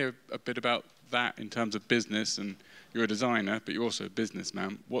want to hear a bit about that in terms of business, and you're a designer, but you're also a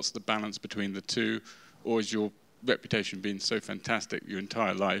businessman. What's the balance between the two? Or has your reputation been so fantastic your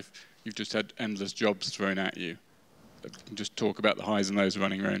entire life, you've just had endless jobs thrown at you? Just talk about the highs and lows of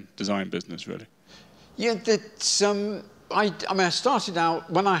running your own design business, really. Yeah, that's, I mean, I started out,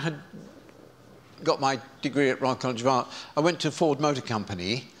 when I had got my degree at Royal College of Art, I went to Ford Motor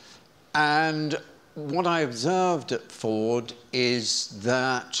Company, and what I observed at Ford is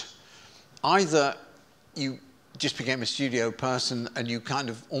that either you just became a studio person and you kind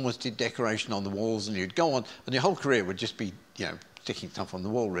of almost did decoration on the walls and you'd go on, and your whole career would just be, you know, sticking stuff on the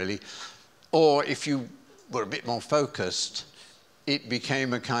wall, really. Or if you were a bit more focused, it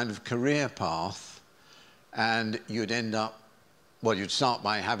became a kind of career path, and you'd end up, well, you'd start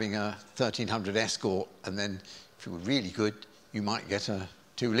by having a 1300 Escort, and then if you were really good, you might get a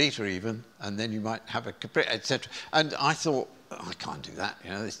 2-litre even, and then you might have a Capri, etc. And I thought, oh, I can't do that,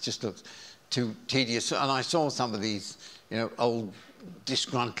 you know, this just looks too tedious. And I saw some of these, you know, old,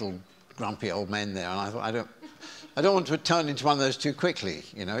 disgruntled, grumpy old men there, and I thought, I don't want to turn into one of those too quickly.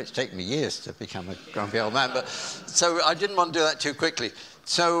 You know, it's taken me years to become a grumpy old man, but so I didn't want to do that too quickly.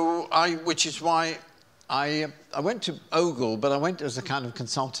 So which is why I went to Ogle, but I went as a kind of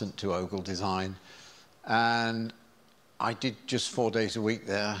consultant to Ogle Design, and I did just 4 days a week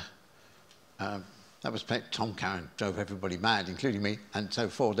there. That was Tom Curran drove everybody mad, including me, and so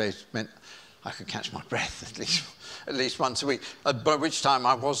 4 days meant I could catch my breath at least once a week. By which time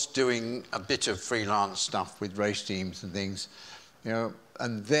I was doing a bit of freelance stuff with race teams and things, you know.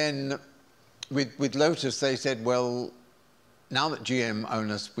 And then with Lotus, they said, well, now that GM own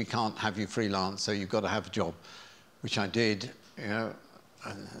us, we can't have you freelance, so you've got to have a job, which I did, you know.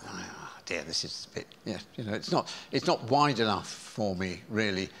 And, oh dear, this is a bit, yeah, you know, it's not wide enough for me,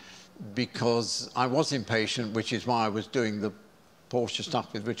 really, because I was impatient, which is why I was doing the Porsche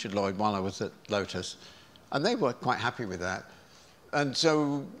stuff with Richard Lloyd while I was at Lotus, and they were quite happy with that. And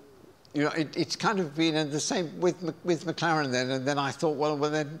so, you know, it's kind of been the same with McLaren then, and then I thought, well,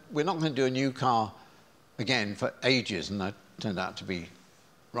 then we're not going to do a new car again for ages, and that turned out to be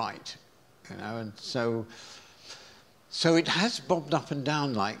right, you know. And so it has bobbed up and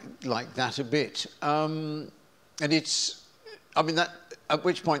down like that a bit, and it's, I mean, that at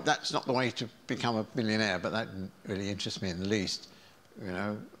which point that's not the way to become a millionaire, but that didn't really interest me in the least, you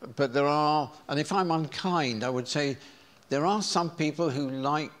know. But there are, and if I'm unkind, I would say there are some people who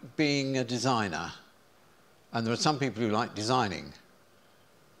like being a designer, and there are some people who like designing,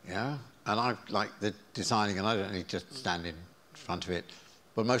 yeah? And I like the designing, and I don't need to stand in front of it.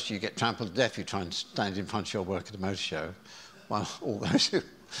 But most of you get trampled to death if you try and stand in front of your work at a motor show, while all those who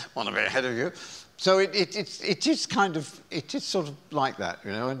want to be ahead of you. So it is kind of, it is sort of like that, you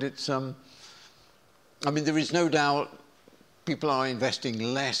know, and it's, I mean, there is no doubt people are investing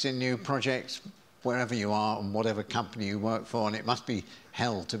less in new projects wherever you are and whatever company you work for, and it must be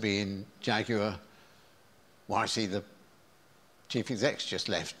hell to be in Jaguar. Well, I see the chief exec's just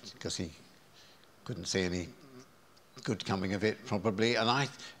left because he couldn't see any good coming of it, probably. And I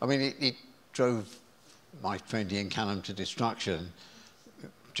mean, it drove my friend Ian Callum to destruction,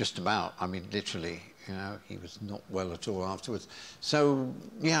 just about. I mean, literally, you know, he was not well at all afterwards. So,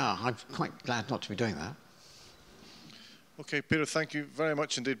 yeah, I'm quite glad not to be doing that. Okay, Peter, thank you very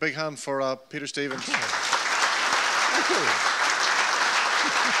much indeed. Big hand for Peter Stevens. Thank you.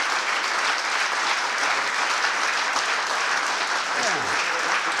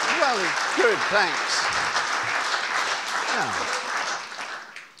 Yeah. Well, good, thanks. Yeah.